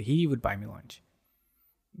 No. So he would buy me lunch.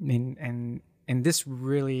 And and this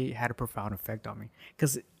really had a profound effect on me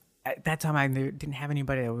because at that time I didn't have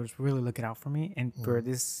anybody that was really looking out for me, and for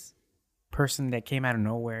this person that came out of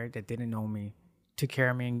nowhere that didn't know me took care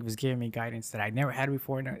of me and was giving me guidance that I never had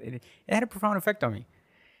before, and it had a profound effect on me.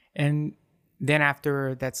 And then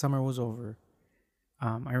after that summer was over,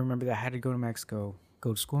 I remember that I had to go to Mexico,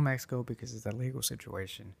 go to school in Mexico because it's a legal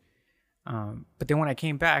situation. But then when I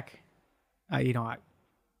came back,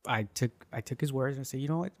 I took his words and said, you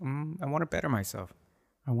know what, I want to better myself.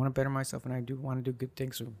 I want to better myself, and I do want to do good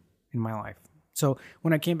things in my life. So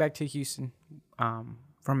when I came back to Houston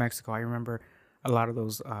from Mexico, I remember a lot of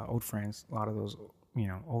those old friends, a lot of those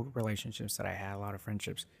old relationships that I had, a lot of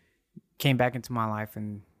friendships came back into my life,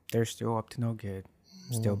 and they're still up to no good,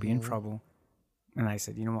 still be in trouble. And I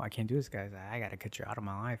said, you know what, I can't do this, guys. I got to cut you out of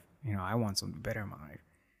my life. I want something better in my life.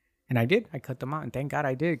 And I did. I cut them out, and thank God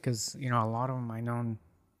I did, because a lot of them I known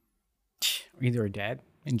either are dead,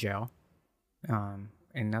 in jail,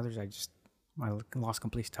 and others I lost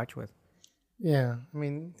complete touch with. Yeah, I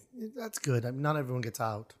mean, that's good. I mean, not everyone gets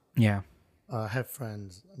out. Yeah. I have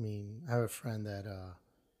friends. I mean, I have a friend that,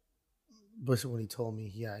 basically when he told me,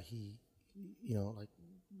 he like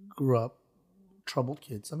grew up troubled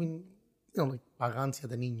kids. I mean, like vagancia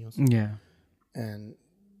de niños. Yeah. And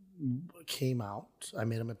came out. I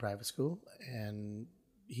met him at private school, and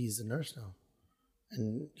he's a nurse now.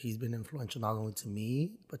 And he's been influential not only to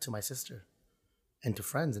me, but to my sister and to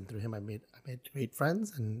friends. And through him, I made great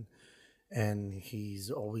friends, and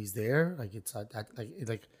he's always there. Like it's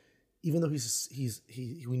like even though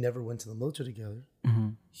we never went to the military together,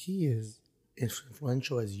 he is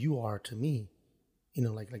influential as you are to me.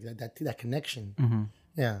 Like that connection. Mm-hmm.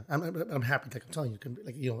 Yeah, I'm happy. Like I'm telling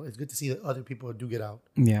you, it's good to see that other people do get out.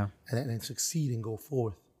 Yeah, and succeed and go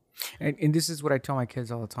forth. And this is what I tell my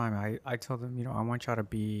kids all the time. I tell them, I want y'all to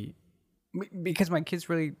be, because my kids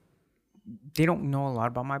really, they don't know a lot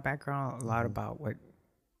about my background, a lot about what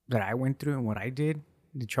that I went through and what I did,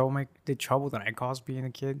 the trouble that I caused being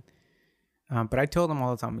a kid. But I told them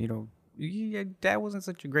all the time, Dad wasn't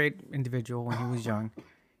such a great individual when he was young.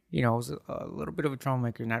 I was a little bit of a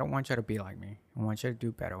troublemaker, and I don't want you to be like me. I want you to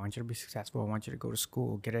do better. I want you to be successful. I want you to go to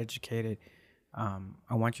school, get educated. I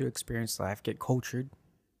want you to experience life, get cultured.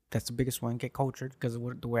 That's the biggest one, get cultured, because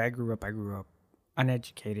the way I grew up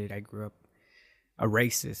uneducated. I grew up a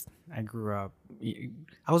racist. I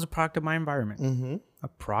was a product of my environment. A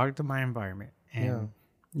product of my environment. And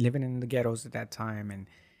living in the ghettos at that time,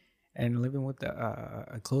 and living with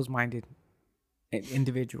a closed-minded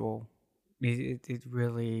individual, it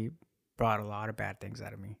really brought a lot of bad things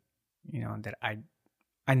out of me. That I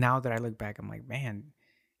now that I look back, I'm like, man,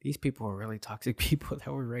 these people are really toxic people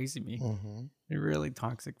that were raising me. They're really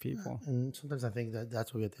toxic people. And sometimes I think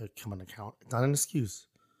that's what we have to come on account. It's not an excuse,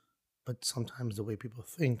 but sometimes the way people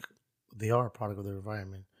think, they are a product of their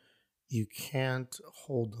environment. You can't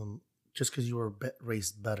hold them just because you were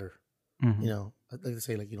raised better. Like they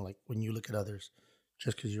say, like when you look at others,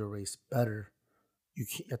 just because you were raised better, you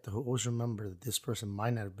have to always remember that this person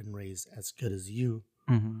might not have been raised as good as you.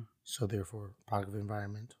 So therefore, product of the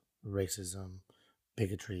environment, racism,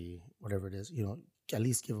 bigotry, whatever it is, at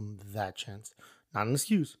least give them that chance. Not an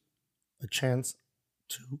excuse, a chance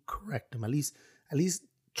to correct them. At least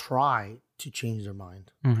try to change their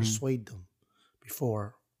mind, persuade them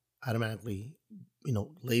before automatically,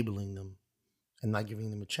 labeling them and not giving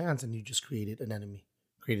them a chance. And you just created an enemy,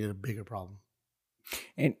 created a bigger problem.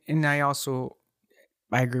 And I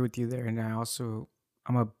agree with you there. And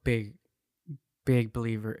I'm a big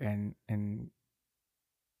believer in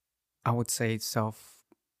I would say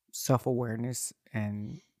self-awareness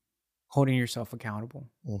and holding yourself accountable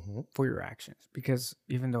for your actions. Because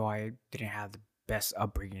even though I didn't have the best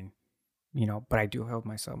upbringing, but I do hold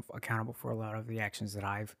myself accountable for a lot of the actions that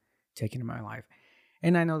I've taken in my life.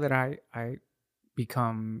 And I know that I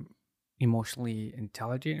become emotionally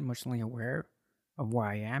intelligent, emotionally aware of where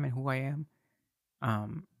I am and who I am.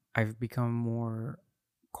 I've become more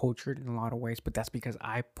cultured in a lot of ways, but that's because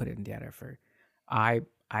I put in that effort. I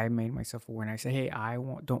made myself aware, and I say, hey,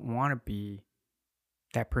 don't want to be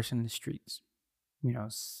that person in the streets,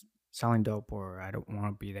 selling dope, or I don't want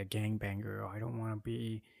to be that gangbanger, or I don't want to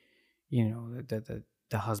be, the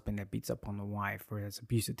husband that beats up on the wife or that's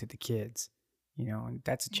abusive to the kids, and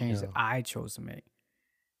that's a change that I chose to make.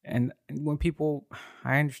 And when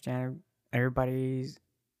I understand everybody's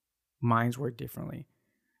minds work differently,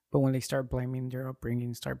 but when they start blaming their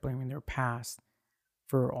upbringing, start blaming their past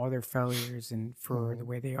for all their failures and for the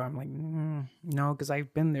way they are, I'm like, no, because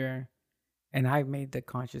I've been there, and I've made the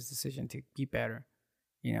conscious decision to be better,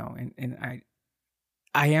 and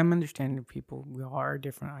I am understanding people. We are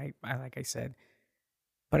different. I like I said,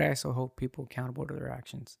 but I also hold people accountable to their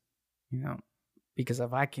actions. You know, because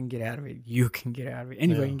if I can get out of it, you can get out of it.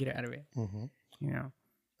 Anybody can get out of it. Mm-hmm. You know.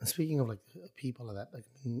 And speaking of like people of that, like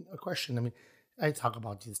a question. I mean, I talk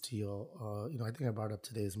about this to you. I think I brought it up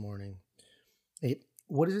today this morning. Hey,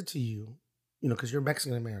 what is it to you? Because you're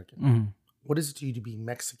Mexican American. Mm-hmm. What is it to you to be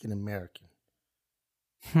Mexican American?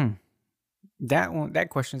 That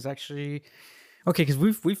question is actually okay because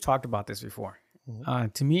we've talked about this before. Mm-hmm.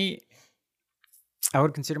 To me, I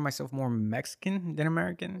would consider myself more Mexican than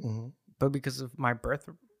American, Mm-hmm. but because of my birth,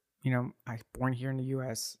 I was born here in the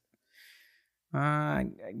U.S.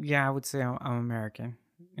 Yeah, I would say I'm American,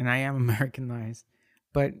 and I am Americanized,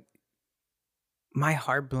 but my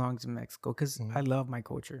heart belongs in Mexico because Mm-hmm. I love my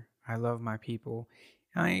culture. I love my people.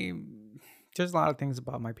 There's a lot of things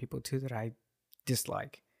about my people too that I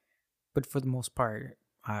dislike, but for the most part,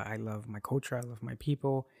 I love my culture. I love my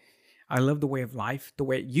people. I love the way of life, the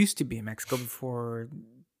way it used to be in Mexico before,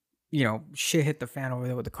 shit hit the fan over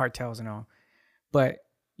there with the cartels and all. But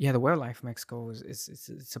yeah, the way of life in Mexico is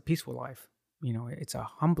it's a peaceful life. It's a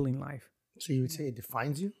humbling life. So you would say it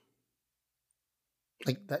defines you,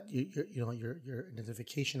 like that. Your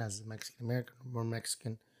identification as a Mexican American, more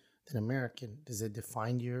Mexican than American. Does it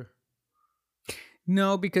define your?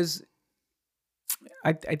 No, because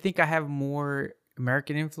I think I have more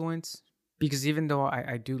American influence because even though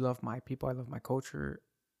I do love my people, I love my culture,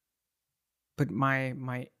 but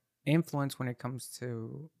my influence when it comes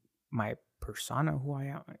to my persona, who I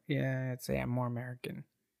am, yeah, I'd say I'm more American.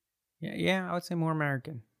 Yeah, I would say more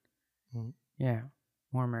American. Mm-hmm. Yeah,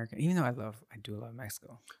 more American. Even though I do love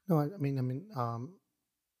Mexico. No, I mean,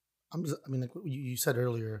 like what you said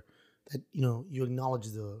earlier, that you acknowledge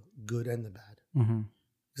the good and the bad, Mm-hmm.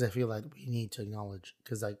 because I feel like we need to acknowledge,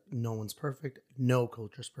 because like no one's perfect, no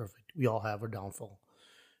culture's perfect. We all have our downfall,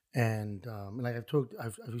 and like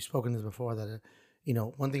I've spoken this before that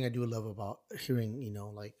one thing I do love about hearing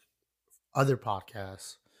like other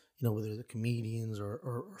podcasts, whether the comedians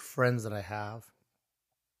or friends that I have,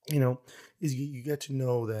 is you get to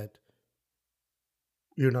know that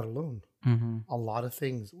you're not alone. Mm-hmm. A lot of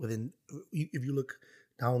things within, if you look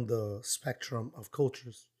down the spectrum of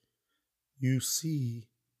cultures, you see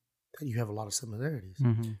that you have a lot of similarities.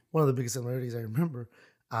 Mm-hmm. One of the biggest similarities I remember,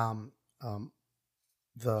 um,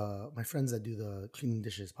 my friends that do the cleaning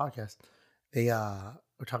dishes podcast, they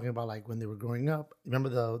were talking about like when they were growing up. Remember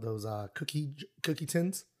those cookie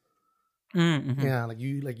tins? Mm-hmm. Yeah, like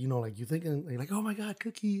you thinking like, oh my god,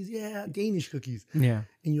 cookies, yeah, Danish cookies. Yeah.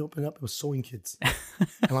 And you open up, it was sewing kits.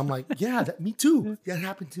 And I'm like, yeah, me too. That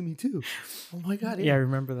happened to me too. Oh my god, Yeah, I yeah.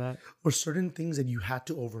 remember that. Or certain things that you had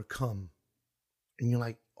to overcome, and you're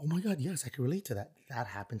like, oh my god, yes, I can relate to that. That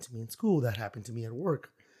happened to me in school. That happened to me at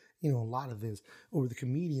work. A lot of this. Or the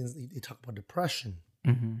comedians, they talk about depression,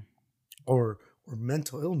 Mm-hmm. or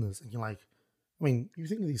mental illness, and you're like, I mean, you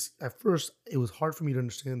think of these. At first, it was hard for me to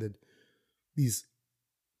understand that these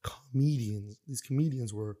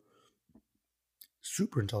comedians were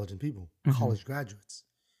super intelligent people, Mm-hmm. college graduates,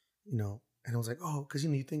 and I was like, oh, because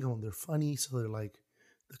you think of them, they're funny, so they're like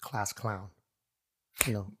the class clown,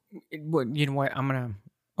 You know what? I'm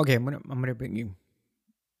gonna bring you.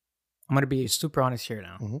 I'm gonna be super honest here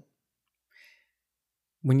now. Mm-hmm.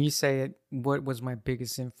 When you say it, what was my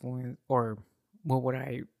biggest influence, or what would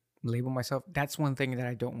I label myself? That's one thing that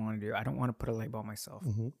I don't want to do. I don't want to put a label on myself.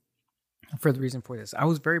 Mm-hmm. For the reason for this, I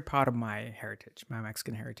was very proud of my heritage, my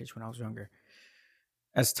Mexican heritage, when I was younger.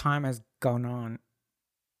 As time has gone on,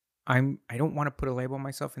 I don't want to put a label on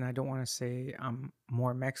myself, and I don't want to say I'm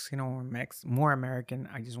more Mexican or more American.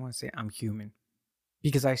 I just want to say I'm human,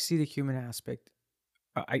 because I see the human aspect.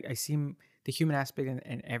 I see the human aspect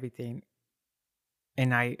in everything,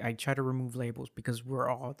 and I try to remove labels because we're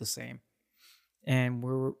all the same, and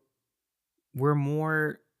we're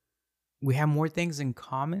more we have more things in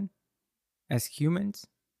common as humans,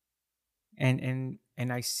 and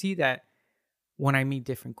I see that when I meet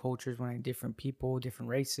different cultures, when I meet different people, different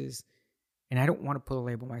races, and I don't want to put a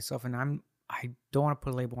label on myself, and I don't want to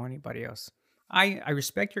put a label on anybody else. I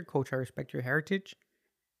respect your culture, I respect your heritage,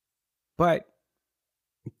 but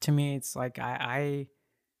to me, it's like I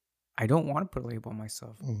don't want to put a label on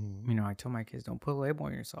myself. Mm-hmm. I tell my kids, don't put a label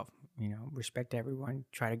on yourself. Respect everyone.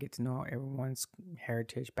 Try to get to know everyone's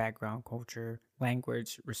heritage, background, culture,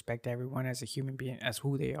 language. Respect everyone as a human being, as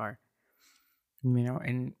who they are.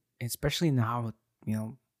 And especially now,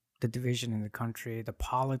 the division in the country, the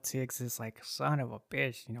politics is like, son of a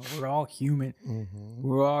bitch. We're all human. Mm-hmm.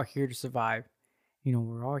 We're all here to survive.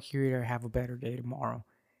 We're all here to have a better day tomorrow.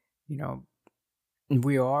 And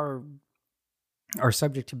we are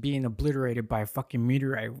subject to being obliterated by a fucking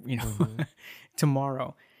meteorite, Mm-hmm.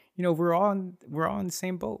 tomorrow. we're all in the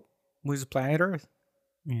same boat, which is planet Earth.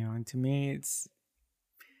 And to me,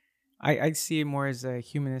 I see it more as a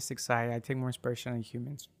humanistic side. I take more inspiration on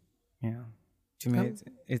humans. To me,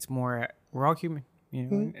 it's more we're all human.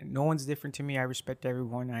 And no one's different to me. I respect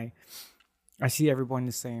everyone. I see everyone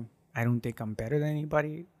the same. I don't think I'm better than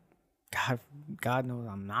anybody. God knows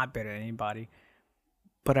I'm not better than anybody.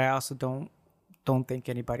 But I also don't think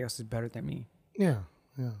anybody else is better than me. Yeah.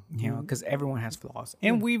 Because everyone has flaws,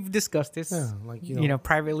 and we've discussed this. Yeah, like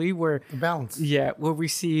privately, where the balance. Yeah, where we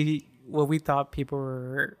see what we thought people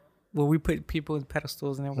were. Well, we put people in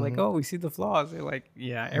pedestals, and then we're like, "Oh, we see the flaws." They're like,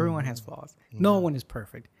 "Yeah, everyone has flaws. No one is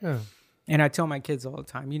perfect." Yeah. And I tell my kids all the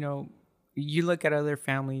time, you look at other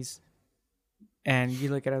families, and you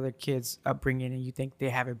look at other kids' upbringing, and you think they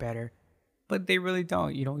have it better, but they really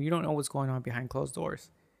don't. You don't know what's going on behind closed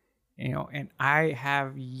doors. And I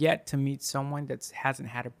have yet to meet someone that hasn't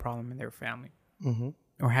had a problem in their family,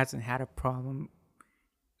 or hasn't had a problem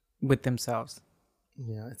with themselves.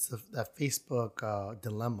 Yeah, it's that Facebook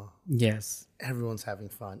dilemma. Yes. Everyone's having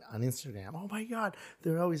fun on Instagram. Oh my God,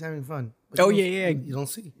 they're always having fun. But you don't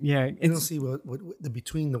see. Yeah, you don't see what the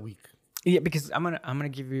between the week. Yeah, because I'm gonna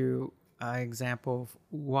give you an example of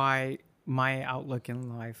why my outlook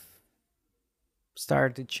in life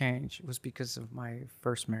started to change. It was because of my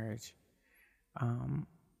first marriage.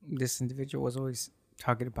 This individual was always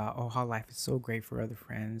talking about how life is so great for other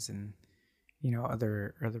friends and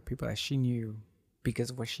other people that she knew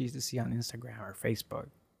because of what she used to see on Instagram or Facebook,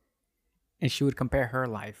 and she would compare her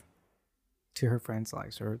life to her friends'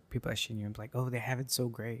 lives or people that she knew and be like, "Oh, they have it so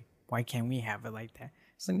great. Why can't we have it like that?"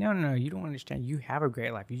 It's like, no, you don't understand. You have a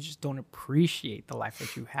great life. You just don't appreciate the life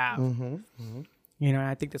that you have. And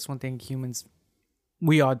I think that's one thing humans,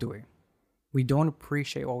 we all do it. We don't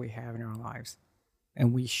appreciate what we have in our lives,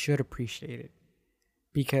 and we should appreciate it,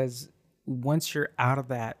 because once you're out of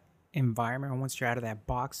that environment, or once you're out of that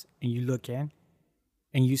box, and you look in,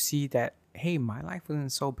 and you see that, hey, my life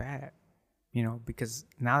wasn't so bad, because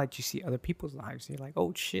now that you see other people's lives, you're like,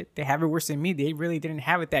 oh shit, they have it worse than me. They really didn't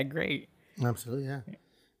have it that great. Absolutely, yeah.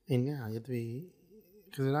 And you have to be,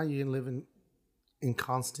 because now you can live in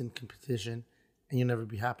constant competition, and you'll never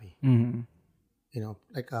be happy.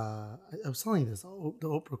 Like I was telling you this, the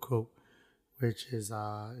Oprah quote, which is,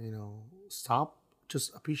 stop,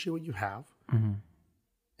 just appreciate what you have,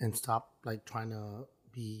 and stop like trying to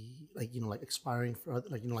be like, like aspiring for other,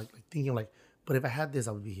 like, like thinking like, but if I had this,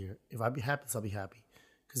 I would be here. If I'd be happy, I'll be happy.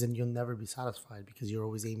 Because then you'll never be satisfied, because you're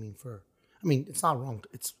always aiming for, I mean, it's not wrong.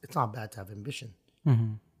 It's not bad to have ambition,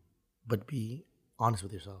 but be honest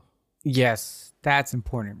with yourself. Yes, that's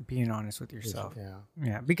important. Being honest with yourself.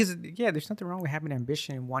 Yeah. Because there's nothing wrong with having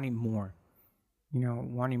ambition and wanting more,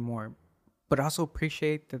 but also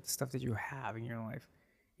appreciate the stuff that you have in your life,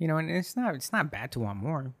 and it's not bad to want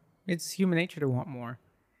more. It's human nature to want more,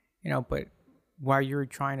 but while you're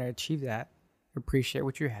trying to achieve that, appreciate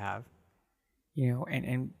what you have,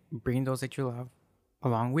 and bring those that you love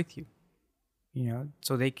along with you,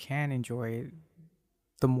 so they can enjoy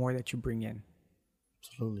the more that you bring in.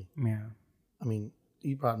 Absolutely. Yeah. I mean,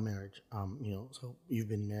 you brought marriage. So you've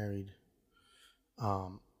been married.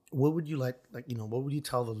 What would you what would you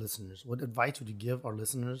tell the listeners? What advice would you give our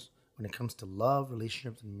listeners when it comes to love,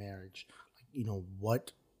 relationships, and marriage?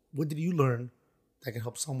 What did you learn that can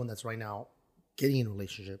help someone that's right now getting in a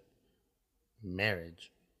relationship,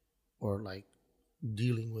 marriage, or like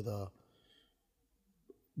dealing with a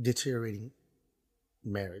deteriorating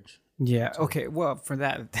marriage? Yeah. Okay. Well, for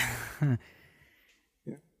that,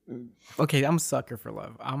 okay, I'm a sucker for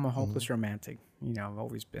love. I'm a hopeless romantic. I've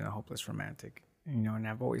always been a hopeless romantic. And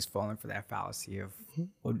I've always fallen for that fallacy of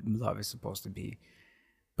what love is supposed to be.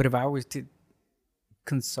 But if I was to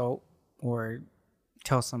consult or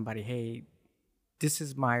tell somebody, hey, this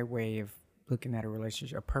is my way of looking at a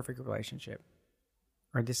relationship, a perfect relationship,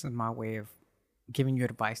 or this is my way of giving you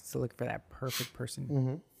advice to look for that perfect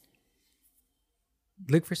person.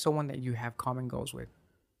 Look for someone that you have common goals with.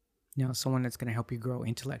 Someone that's going to help you grow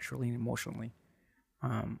intellectually and emotionally.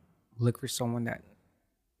 Look for someone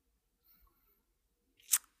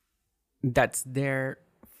that's there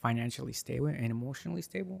financially stable and emotionally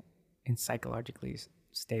stable and psychologically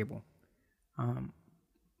stable.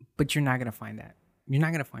 But you're not going to find that. You're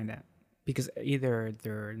not going to find that because either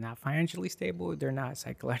they're not financially stable, they're not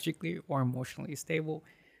psychologically or emotionally stable.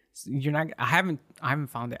 So I haven't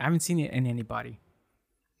found it. I haven't seen it in anybody.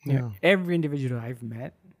 Every individual I've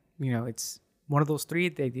met, it's one of those three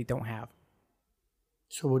they don't have.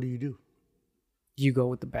 So what do? You go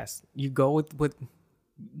with the best. You go with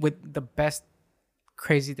the best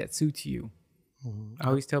crazy that suits you. I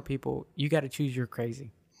always tell people, you got to choose your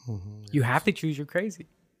crazy. You have to choose your crazy.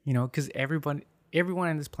 You know, because everyone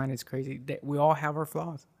on this planet is crazy. We all have our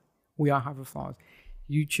flaws. We all have our flaws.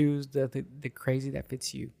 You choose the crazy that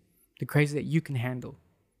fits you, the crazy that you can handle.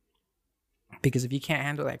 Because if you can't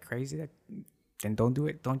handle that crazy, then don't do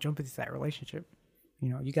it. Don't jump into that relationship. You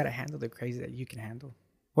know, you got to handle the crazy that you can handle,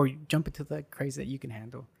 or you jump into the crazy that you can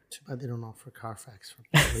handle. Too bad they don't offer Carfax for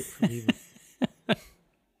leaving.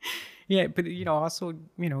 Yeah, but you know, also,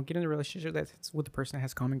 you know, get in a relationship that's with the person that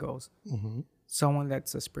has common goals. Mm-hmm. Someone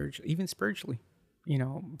that's even spiritually, you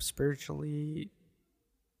know, spiritually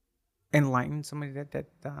enlightened. Somebody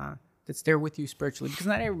that's there with you spiritually, because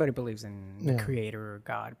not everybody believes in the Creator or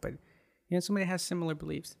God, but you know, somebody that has similar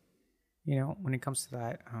beliefs. You know, when it comes to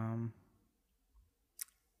that,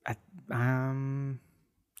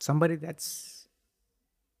 somebody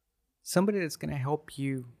that's gonna help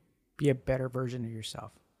you be a better version of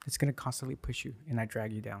yourself. It's gonna constantly push you and not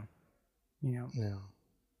drag you down. You know. Yeah.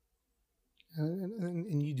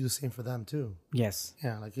 And you do the same for them too. Yes.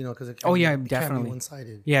 Yeah, like, you know, because definitely. It can't be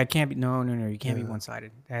one-sided. Yeah, it can't be. No. You can't be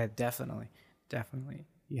one-sided. Definitely.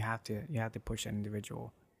 You have to push that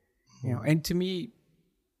individual. Mm-hmm. You know, and to me,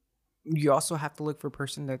 you also have to look for a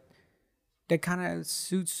person that kind of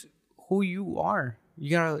suits who you are. You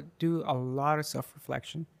gotta do a lot of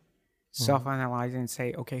self-reflection, self-analyzing, and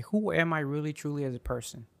say, okay, who am I really, truly as a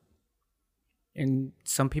person? And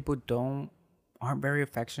some people aren't very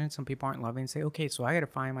affectionate. Some people aren't loving. Say, okay, so I got to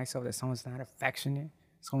find myself that someone's not affectionate,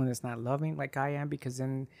 someone that's not loving like I am, because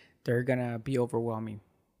then they're going to be overwhelming.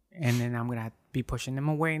 And then I'm going to be pushing them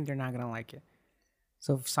away and they're not going to like it.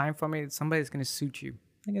 So sign for me, somebody's going to suit you.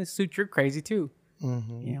 They're going to suit your crazy too.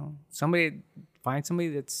 Mm-hmm. You know, find somebody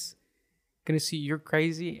that's going to see you're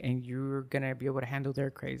crazy and you're going to be able to handle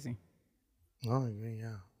their crazy. Oh,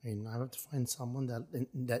 yeah. And I have to find someone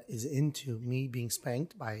that is into me being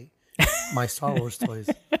spanked by my Star Wars toys,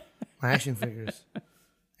 my action figures,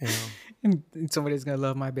 you know. And somebody's gonna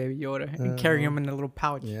love my baby Yoda and carry him in a little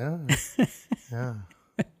pouch. Yeah, yeah,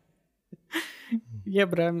 yeah.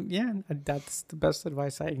 But that's the best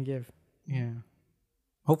advice I can give. Yeah.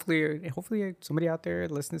 Hopefully, somebody out there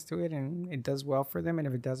listens to it and it does well for them. And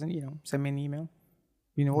if it doesn't, you know, send me an email.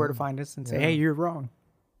 You know where to find us and say, hey, you're wrong.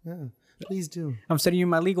 Yeah. Please do. I'm sending you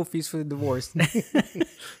my legal fees for the divorce.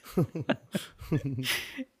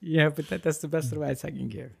 Yeah, but that's the best advice I can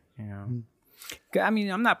give. You know, I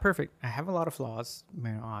mean, I'm not perfect. I have a lot of flaws. You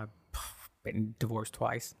know, I've been divorced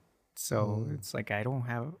twice, so it's like I don't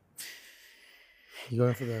have. You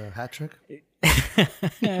going for the hat trick?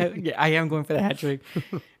 Yeah, I am going for the hat trick.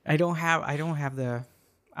 I don't have the.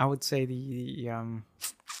 I would say the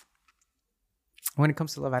when it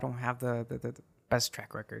comes to love, I don't have the best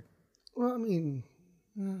track record. Well, I mean,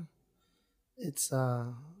 it's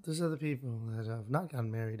there's other people that have not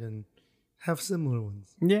gotten married and have similar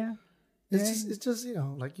ones. Yeah, it's just you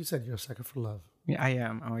know, like you said, you're a sucker for love. Yeah, I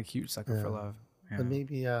am. I'm a huge sucker for love. Yeah. But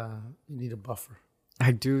maybe you need a buffer.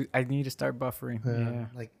 I do. I need to start buffering. Yeah,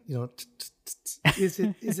 like, you know, is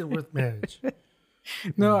it worth marriage?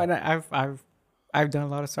 No, and I've done a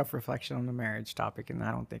lot of self-reflection on the marriage topic, and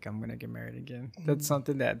I don't think I'm gonna get married again. That's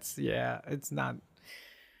something that's it's not.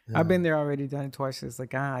 Yeah. I've been there already, done it twice. It's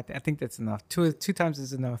like I think that's enough. Two times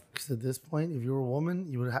is enough. Because at this point, if you were a woman,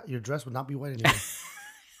 you would your dress would not be white anymore.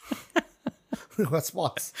 What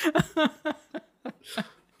spots?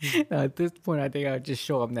 At this point, I think I would just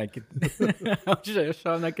show up naked. I'll just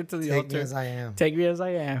show up naked to the altar. Take me as I am. Take me as I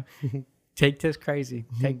am. Take this crazy.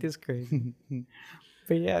 Take this crazy.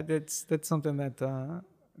 But yeah, that's something that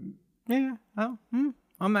I'm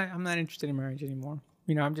not interested in marriage anymore.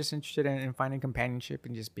 You know, I'm just interested in finding companionship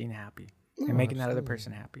and just being happy and making that other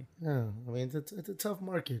person happy. Yeah, I mean, it's a tough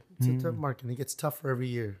market. It's a tough market. And it gets tougher every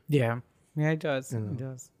year. Yeah, it does. It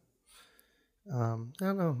does. I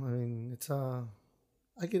don't know. I mean, it's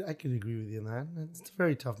I could agree with you on that. It's a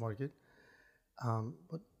very tough market.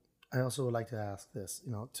 But I also would like to ask this,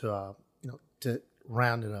 you know, to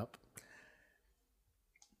round it up.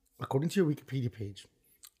 According to your Wikipedia page,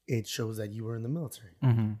 it shows that you were in the military.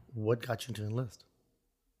 Mm-hmm. What got you to enlist?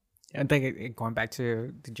 I think going back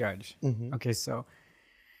to the judge. Mm-hmm. Okay, so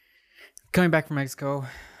coming back from Mexico,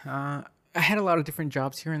 I had a lot of different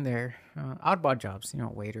jobs here and there, oddball jobs. You know,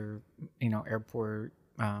 waiter, you know, airport.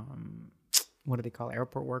 What do they call it?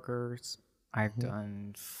 Airport workers? I've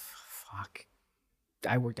done.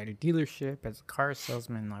 I worked at a dealership as a car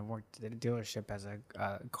salesman. I worked at a dealership as a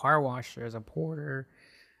car washer, as a porter,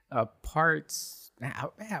 parts.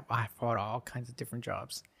 I fought all kinds of different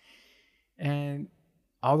jobs, and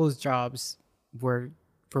all those jobs were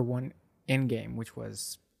for one end game, which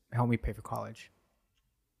was help me pay for college.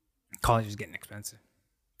 College was getting expensive,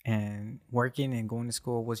 and working and going to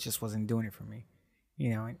school wasn't doing it for me.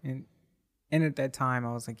 And at that time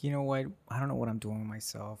I was like, you know what? I don't know what I'm doing with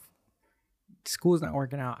myself. School's not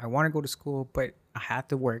working out. I want to go to school, but I had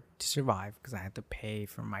to work to survive because I had to pay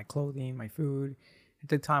for my clothing, my food. At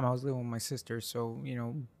the time, I was living with my sister, so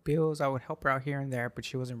bills I would help her out here and there, but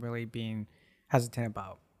she wasn't really being hesitant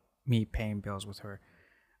about me paying bills with her.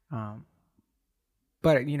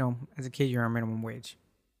 But as a kid, you're on minimum wage,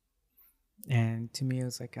 and to me, it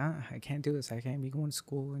was like, I can't do this. I can't be going to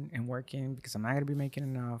school and working because I'm not gonna be making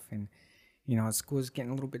enough, and school's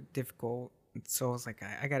getting a little bit difficult. So I was like,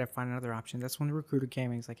 I gotta find another option. That's when the recruiter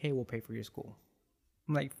came and he's like, hey, we'll pay for your school.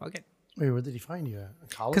 I'm like, fuck it. Wait, where did he find you at?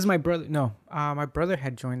 College? Because my brother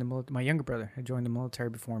had joined the military. My younger brother had joined the military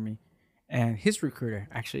before me, and his recruiter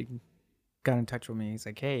actually got in touch with me. He's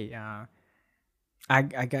like, hey, I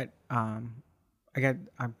got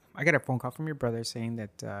a phone call from your brother saying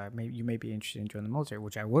that maybe you may be interested in joining the military,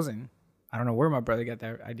 which I wasn't. I don't know where my brother got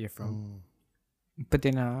that idea from. But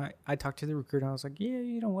then I talked to the recruiter. I was like, yeah,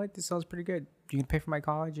 you know what? This sounds pretty good. You can pay for my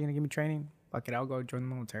college. You're going to give me training. Fuck it. I'll go join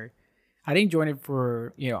the military. I didn't join it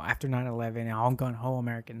for, after 9/11, all gun whole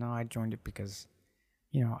American. No, I joined it because,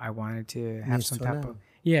 I wanted to have some type of,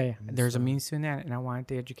 there's a means to an end. And I wanted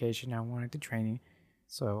the education. I wanted the training.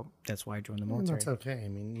 So that's why I joined the military. That's okay. I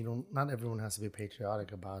mean, not everyone has to be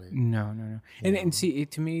patriotic about it. No. And see,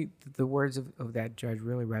 to me, the words of that judge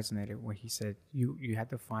really resonated when he said, you have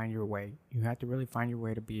to find your way. You have to really find your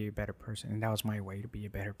way to be a better person. And that was my way to be a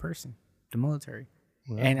better person, the military.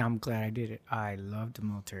 Yeah. And I'm glad I did it. I love the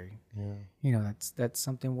military. Yeah. That's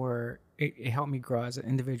something where it helped me grow as an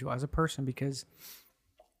individual, as a person, because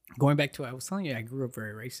going back to what I was telling you, I grew up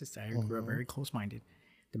very racist. I grew up very close-minded.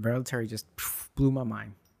 The military just blew my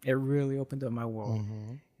mind. It really opened up my world.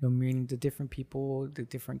 Meeting the different people, the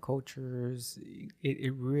different cultures,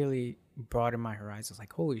 it really broadened my horizons.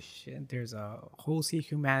 Like, holy shit, there's a whole sea of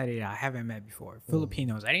humanity that I haven't met before.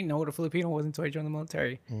 Filipinos. I didn't know what a Filipino was until I joined the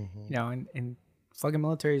military. And fucking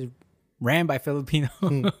military is ran by Filipinos.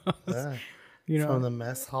 Yeah. From the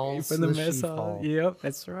mess halls to the mess hall. Yep,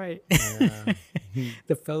 that's right. Yeah.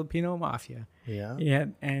 The Filipino mafia. Yeah. Yeah,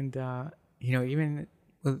 and even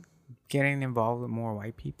with getting involved with more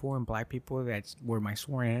white people and black people, that's were my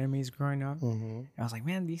sworn enemies growing up. I was like,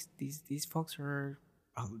 man, these folks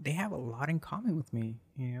they have a lot in common with me.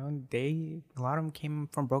 A lot of them came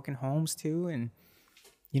from broken homes too, and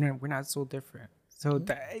we're not so different. So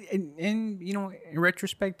that, and in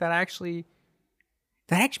retrospect, that actually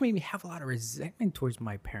made me have a lot of resentment towards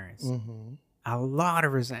my parents. A lot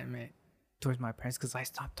of resentment towards my parents because I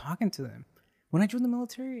stopped talking to them. When I joined the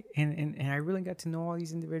military and I really got to know all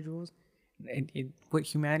these individuals and what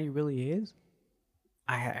humanity really is,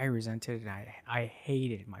 I resented it. I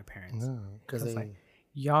hated my parents. Because like,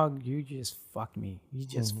 y'all, you just fucked me. You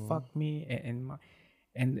just fucked me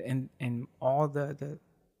and all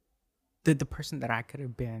the person that I could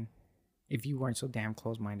have been if you weren't so damn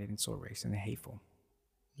close-minded and so racist and hateful.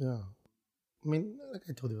 Yeah. I mean, like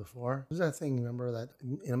I told you before, there's that thing, remember, that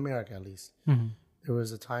in America at least, there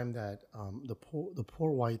was a time that the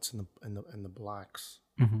poor whites and the blacks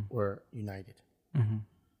were united.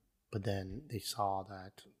 But then they saw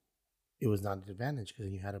that it was not an advantage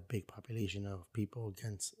because you had a big population of people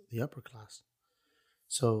against the upper class.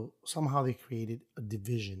 So somehow they created a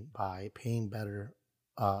division by paying better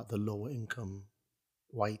the lower income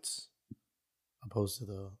whites opposed to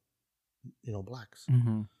the blacks.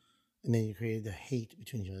 And then you created the hate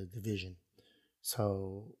between each other, division.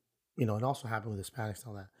 So, it also happened with Hispanics and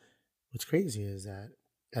all that. What's crazy is that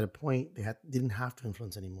at a point they didn't have to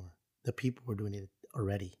influence anymore. The people were doing it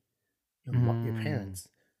already. Your parents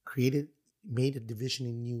made a division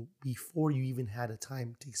in you before you even had a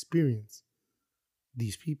time to experience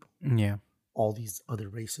these people. Yeah. All these other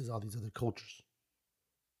races, all these other cultures.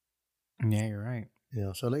 Yeah, you're right.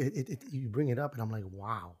 So like you bring it up and I'm like,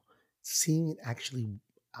 wow, seeing it actually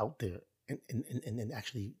out there and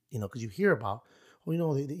actually, because you hear about, their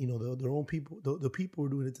own people, the people are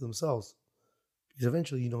doing it to themselves. Because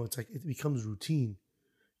eventually, it's like it becomes routine.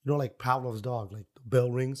 Like Pavlov's dog, like the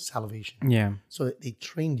bell rings, salivation. Yeah. So they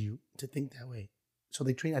trained you to think that way. So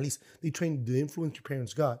they trained the influence your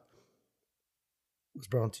parents got was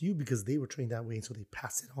brought onto you because they were trained that way, and so they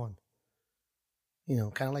pass it on.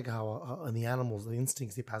 Kind of like how in the animals, the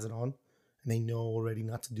instincts, they pass it on, and they know already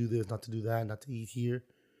not to do this, not to do that, not to eat here.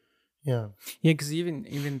 Yeah. Yeah, because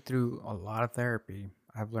even through a lot of therapy,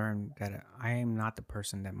 I've learned that I am not the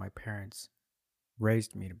person that my parents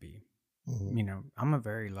raised me to be. I'm a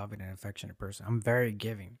very loving and affectionate person. I'm very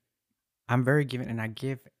giving, and I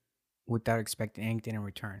give without expecting anything in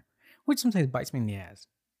return, which sometimes bites me in the ass.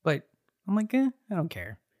 But I'm like, I don't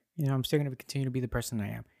care. I'm still going to continue to be the person I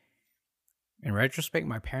am. In retrospect,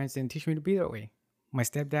 my parents didn't teach me to be that way. My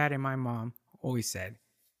stepdad and my mom always said,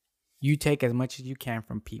 you take as much as you can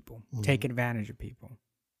from people. Take advantage of people.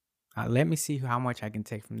 Let me see how much I can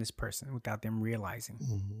take from this person without them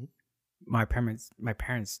realizing. My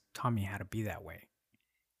parents taught me how to be that way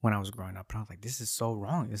when I was growing up. And I was like, this is so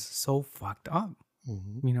wrong. This is so fucked up.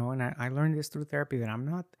 You know, and I learned this through therapy that I'm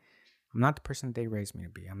not the person they raised me to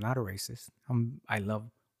be. I'm not a racist. I love,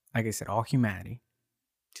 like I said, all humanity.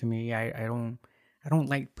 To me, I don't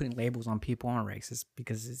like putting labels on people on racist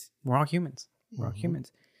because we're all humans. We're all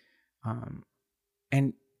humans.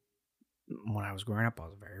 And when I was growing up, I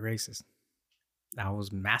was very racist. I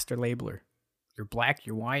was master labeler. You're black,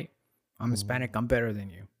 you're white. I'm Hispanic. I'm better than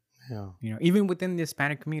you. Yeah. You know, even within the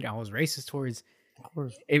Hispanic community, I was racist towards. Of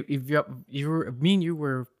course. If you were me and you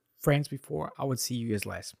were friends before, I would see you as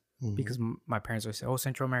less because my parents would say, "Oh,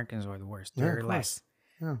 Central Americans are the worst. They're less."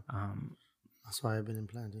 Yeah. That's why I've been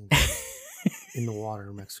implanting in the water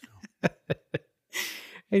in Mexico.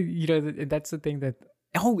 And, you know, that's the thing that.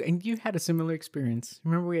 Oh, and you had a similar experience.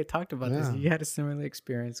 Remember we had talked about this. You had a similar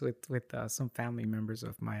experience with some family members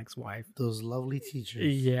of my ex-wife. Those lovely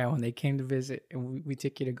teachers. Yeah, when they came to visit, and we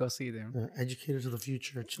took you to go see them. Educators of the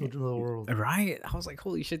future, children of the world. Right. I was like,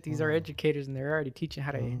 holy shit, these are educators, and they're already teaching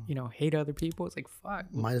how to, you know, hate other people. It's like,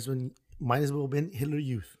 fuck. Might as well been Hitler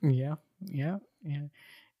Youth. Yeah.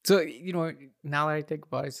 So, you know, now that I think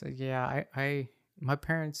about it, it's like, yeah, my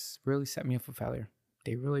parents really set me up for failure.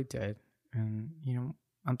 They really did. And, you know,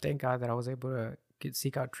 I'm thank God that I was able to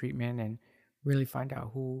seek out treatment and really find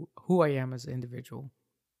out who I am as an individual.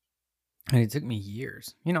 And it took me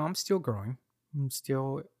years. You know, I'm still growing. I'm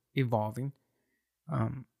still evolving.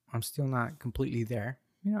 I'm still not completely there.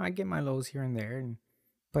 You know, I get my lows here and there,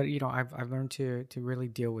 but you know, I've learned to really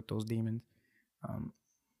deal with those demons.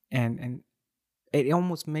 And it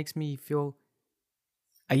almost makes me feel.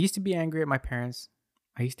 I used to be angry at my parents.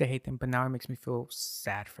 I used to hate them, but now it makes me feel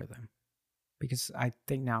sad for them. Because I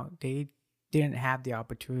think now they didn't have the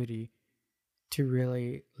opportunity to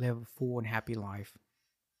really live a full and happy life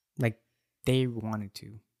like they wanted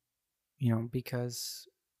to, you know, because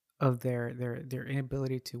of their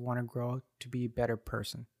inability to want to grow to be a better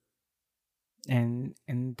person. And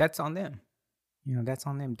that's on them. You know, that's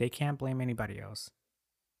on them. They can't blame anybody else.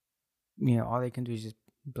 You know, all they can do is just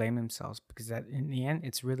blame themselves because that in the end,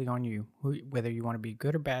 it's really on you. Whether you want to be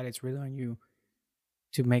good or bad, it's really on you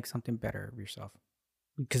to make something better of yourself,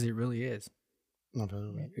 because it really is.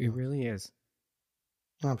 Absolutely. It really is.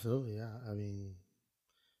 Absolutely, yeah. I mean,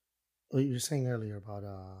 what you were saying earlier about,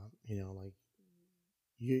 you know, like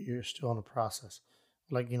you're still in the process.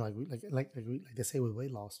 Like, you know, like they say with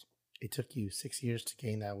weight loss, it took you 6 years to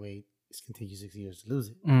gain that weight. It's going to take you 6 years to lose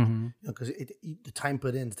it. You know, because the time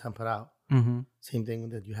put in, the time put out. Same thing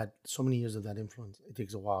that you had so many years of that influence. It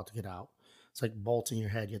takes a while to get out. It's like bolts in your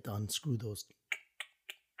head. You have to unscrew those.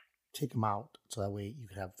 Take them out so that way you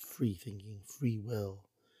can have free thinking, free will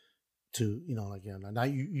to, you know, like, you know, now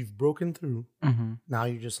you've broken through. Now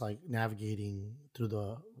you're just like navigating through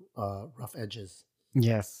the rough edges.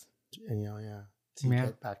 Yes. And, you know, to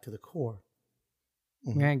get back to the core.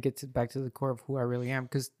 Yeah, get back to the core of who I really am.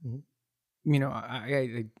 Because, you know,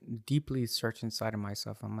 I deeply search inside of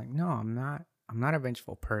myself. I'm like, no, I'm not a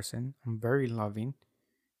vengeful person. I'm very loving.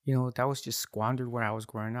 You know, that was just squandered when I was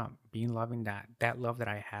growing up. Being loving, that love that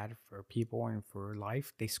I had for people and for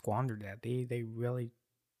life, they squandered that. They really,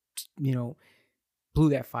 you know, blew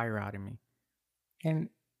that fire out of me. And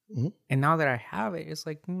now that I have it, it's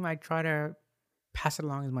like I try to pass it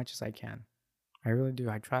along as much as I can. I really do.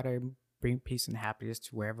 I try to bring peace and happiness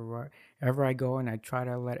to wherever I go, and I try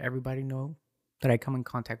to let everybody know that I come in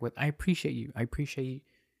contact with. I appreciate you. I appreciate you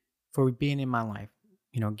for being in my life.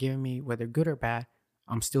 You know, giving me, whether good or bad,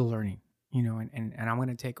 I'm still learning, you know, and I'm going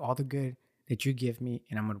to take all the good that you give me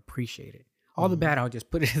and I'm going to appreciate it. All the bad, I'll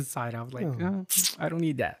just put it aside. I was like, I don't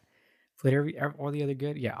need that. But all the other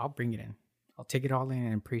good, yeah, I'll bring it in. I'll take it all in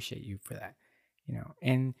and appreciate you for that, you know.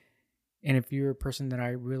 And if you're a person that I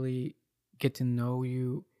really get to know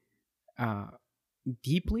you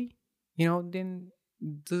deeply, you know, then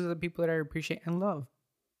those are the people that I appreciate and love,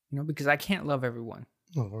 you know, because I can't love everyone.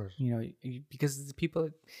 Of course. You know, because the people,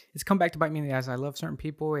 it's come back to bite me in the ass. I love certain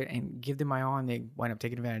people and give them my all, and they wind up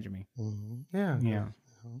taking advantage of me. Yeah.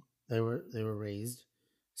 They were raised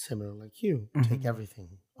similar like you. Take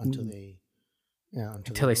everything until they,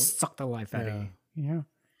 until they suck the life out of you.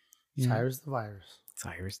 Yeah. Cyrus the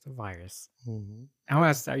virus. I'm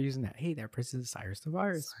gonna start using that. Hey, that person is Cyrus the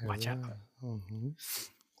virus. Watch out.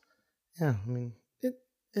 Yeah, I mean,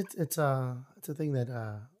 it's a thing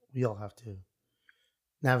that we all have to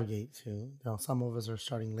navigate to. You know, some of us are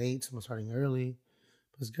starting late, some are starting early,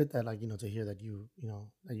 was good that to hear that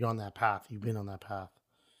that you're on that path. You've been on that path.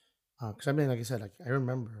 Because I mean, like I said, like I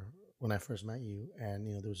remember when I first met you, and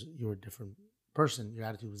you were a different person. Your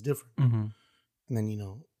attitude was different, and then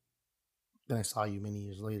then I saw you many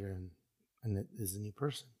years later, and it is a new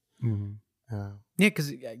person. Yeah,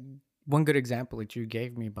 because one good example that you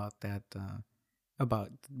gave me about that, about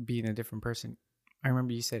being a different person. I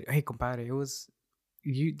remember you said, "Hey, compadre, it was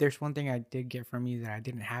you." There's one thing I did get from you that I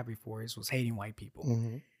didn't have before. Is was hating white people,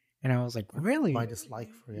 and I was like, "Really?" My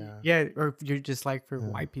dislike for or your dislike for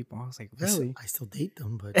white people. I was like, "Really?" I still date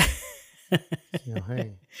them, but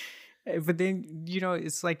hey. But then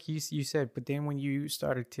it's like you said. But then when you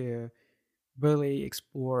started to really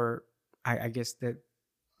explore, I guess that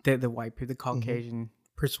the white people, the Caucasian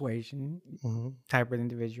persuasion type of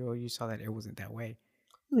individual, you saw that it wasn't that way.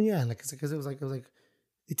 Yeah, because it was like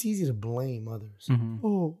it's easy to blame others.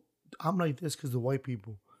 Oh, I'm like this because the white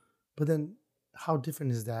people, but then how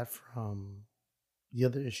different is that from the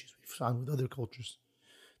other issues we've found with other cultures?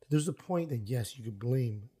 There's a point that yes, you could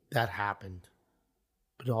blame that happened,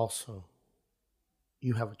 but also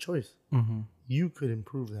you have a choice. You could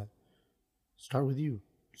improve that. Start with you.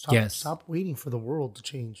 Stop waiting for the world to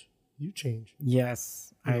change. You change.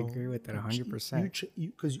 Yes, I agree with that 100%.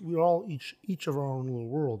 Because we're all each of our own little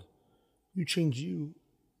world. You change you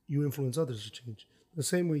influence others to change. The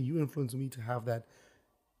same way you influence me to have that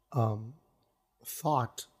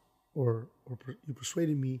thought, or you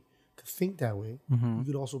persuaded me to think that way. You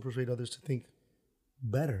could also persuade others to think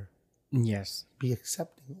better. Yes. Be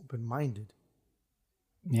accepting, open-minded.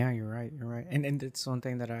 Yeah, you're right. You're right. And it's one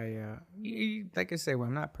thing that I, like I say, well,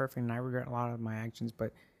 I'm not perfect and I regret a lot of my actions,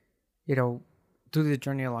 but, through the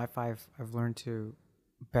journey of life, I've learned to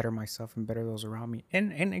better myself and better those around me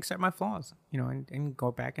and accept my flaws, and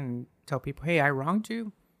go back and tell people, hey, I wronged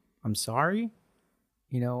you. I'm sorry.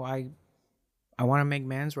 I want to make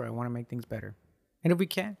amends, or I want to make things better. And if we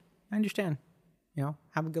can't, I understand.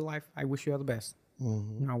 Have a good life. I wish you all the best.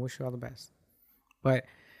 I wish you all the best. But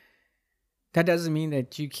that doesn't mean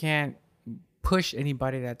that you can't push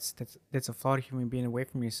anybody that's a flawed human being away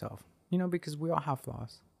from yourself. Because we all have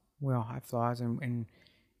flaws. We all have flaws, and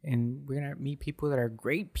we're gonna meet people that are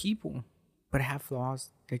great people, but have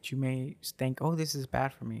flaws that you may think, oh, this is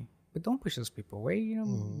bad for me. But don't push those people away.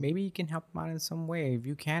 Maybe you can help them out in some way. If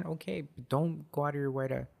you can, okay. But don't go out of your way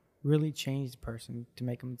to really change the person to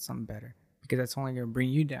make them something better, because that's only gonna bring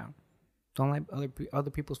you down. Don't let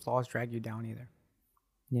other people's flaws drag you down either.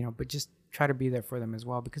 But just try to be there for them as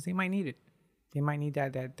well, because they might need it. They might need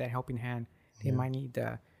that helping hand. They might need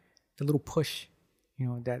the little push,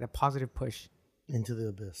 that positive push. Into the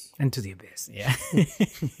abyss. Yeah.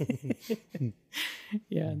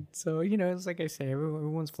 Yeah. So, it's like I say,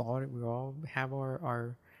 everyone's flawed. We all have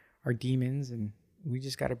our demons, and we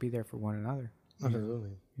just got to be there for one another.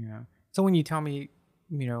 Absolutely. Yeah. So when you tell me,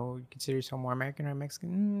 you consider yourself more American or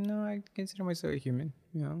Mexican, no, I consider myself a human,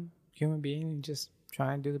 human being, and just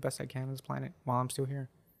try and do the best I can on this planet while I'm still here.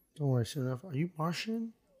 Don't worry, soon enough. Are you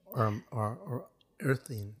Martian or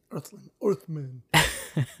Earthman?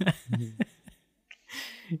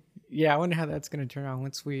 Yeah, I wonder how that's gonna turn out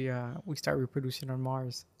once we start reproducing on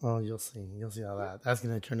Mars. Oh, you'll see how that's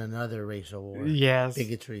gonna turn another racial war. Yes,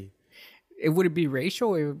 bigotry. Would it be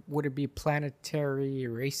racial, or would it be planetary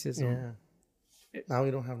racism? Yeah. Now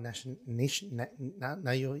we don't have nation.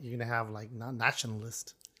 Now you're gonna have like not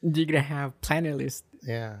nationalist. You're gonna have planetlist.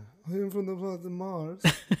 Yeah, I'm from the planet Mars.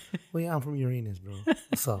 Well, yeah, I'm from Uranus, bro.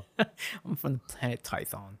 What's up? I'm from the planet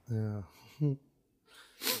Tython. Yeah.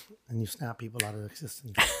 And you snap people out of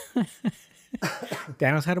existence.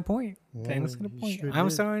 Thanos had a point. Yeah, Thanos had a point. Sure I'm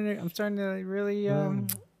starting to really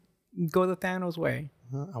go the Thanos way.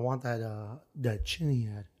 I want that chin he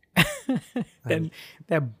had.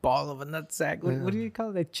 that ball of a nutsack. What do you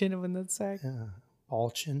call it? That chin of a nutsack? Yeah,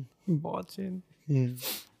 ball chin. Ball chin.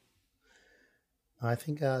 I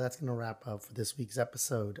think that's going to wrap up for this week's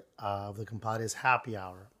episode of the Compadres Happy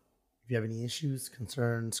Hour. If you have any issues,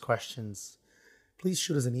 concerns, questions, please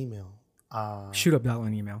shoot us an email. Shoot Abdalah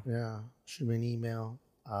an email. Yeah, shoot me an email.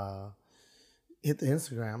 Hit the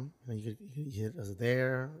Instagram. You could hit us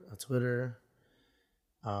there, Twitter.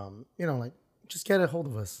 Just get a hold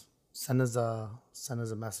of us. Send us a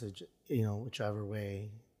message. Whichever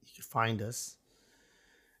way you can find us.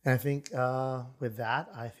 And I think with that,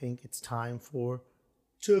 I think it's time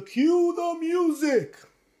to cue the music.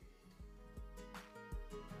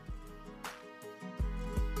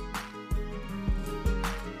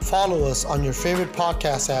 Follow us on your favorite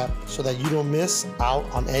podcast app so that you don't miss out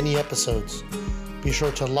on any episodes. Be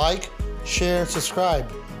sure to like, share, and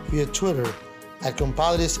subscribe via Twitter at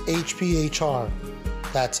CompadresHPHR.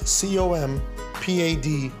 That's CompadresHPHR.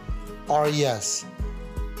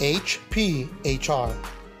 COMPADRESHPHR,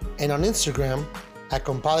 and on Instagram at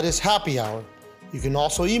Compadres Happy Hour. You can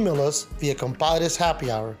also email us via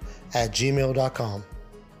compadreshappyhour@gmail.com.